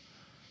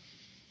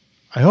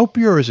 I hope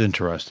you're as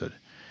interested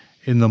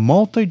in the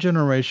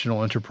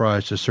multi-generational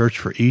enterprise to search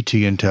for ET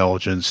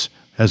intelligence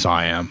as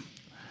I am.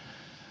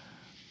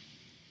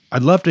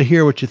 I'd love to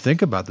hear what you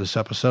think about this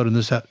episode and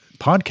this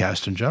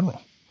podcast in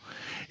general.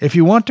 If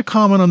you want to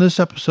comment on this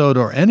episode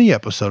or any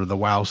episode of the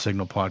Wow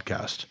Signal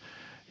Podcast,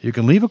 you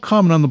can leave a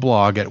comment on the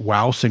blog at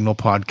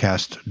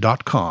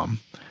wowsignalpodcast.com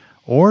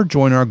or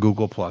join our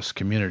Google Plus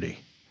community.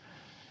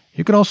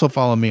 You can also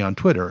follow me on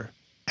Twitter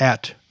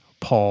at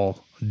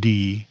Paul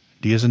D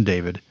as in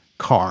David,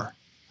 Carr.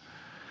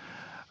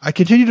 I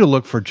continue to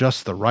look for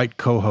just the right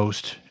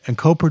co-host and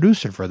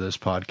co-producer for this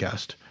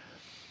podcast.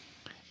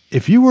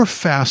 If you were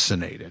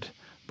fascinated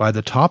by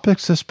the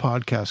topics this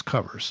podcast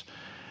covers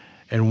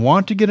and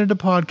want to get into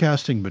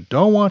podcasting but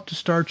don't want to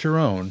start your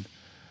own,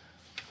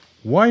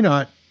 why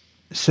not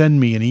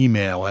send me an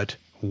email at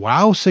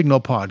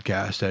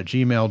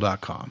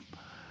wowsignalpodcast@gmail.com.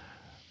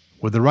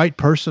 With the right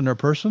person or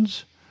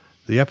persons,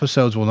 the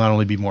episodes will not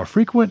only be more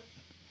frequent,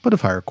 but of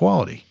higher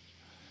quality.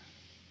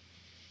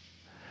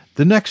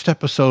 The next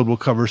episode will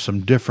cover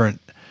some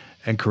different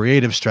and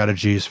creative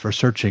strategies for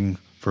searching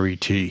for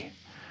ET.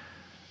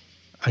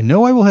 I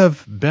know I will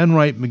have Ben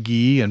Wright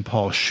McGee and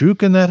Paul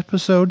Schuch in that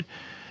episode,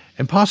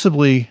 and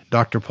possibly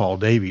Dr. Paul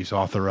Davies,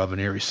 author of An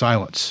Eerie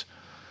Silence.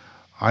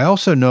 I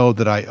also know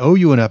that I owe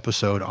you an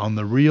episode on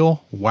the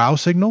real Wow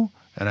Signal,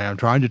 and I am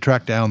trying to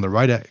track down the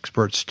right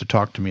experts to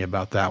talk to me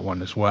about that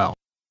one as well.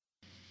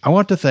 I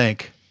want to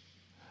thank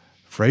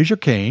Fraser,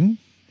 Cain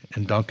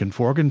and Duncan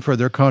Forgan for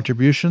their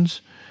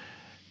contributions,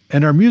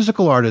 and our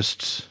musical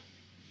artists,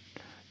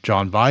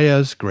 John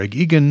Baez, Greg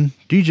Egan,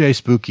 DJ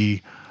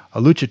Spooky,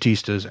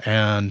 Aluchatistas,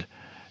 and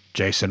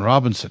Jason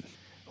Robinson.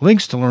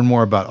 Links to learn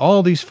more about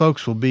all these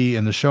folks will be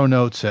in the show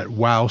notes at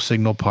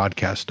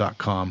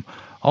wowsignalpodcast.com.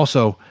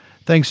 Also,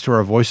 thanks to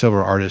our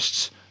voiceover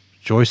artists,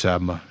 Joyce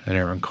Abma and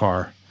Aaron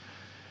Carr.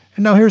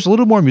 And now here's a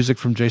little more music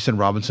from Jason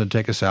Robinson to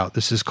take us out.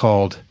 This is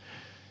called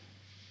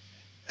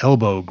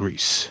Elbow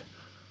Grease.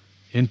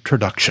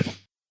 Introduction.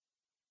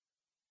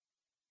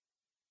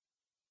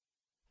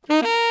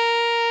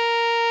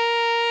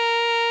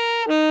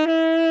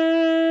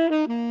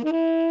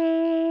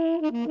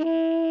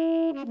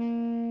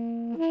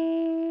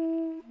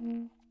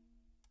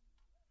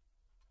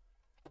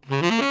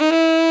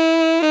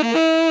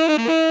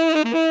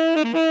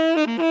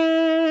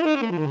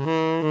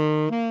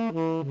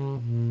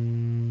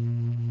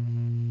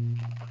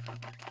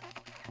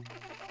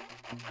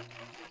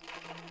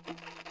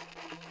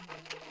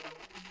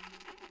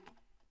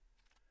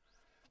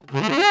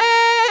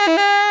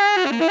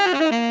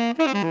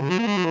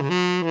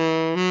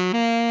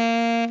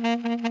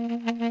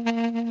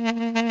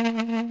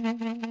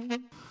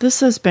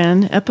 This has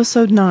been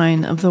Episode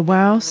 9 of the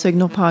Wow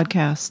Signal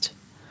Podcast.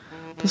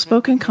 The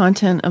spoken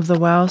content of the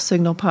Wow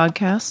Signal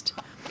Podcast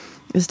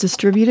is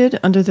distributed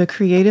under the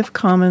Creative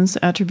Commons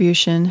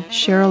Attribution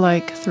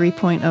Share-alike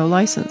 3.0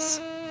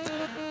 license.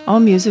 All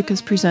music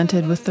is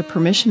presented with the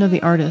permission of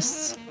the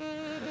artists.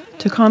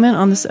 To comment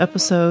on this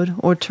episode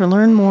or to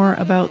learn more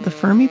about the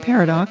Fermi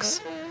paradox,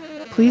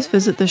 please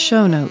visit the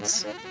show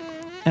notes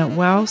at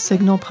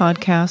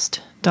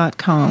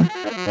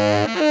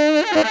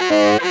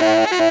wowsignalpodcast.com.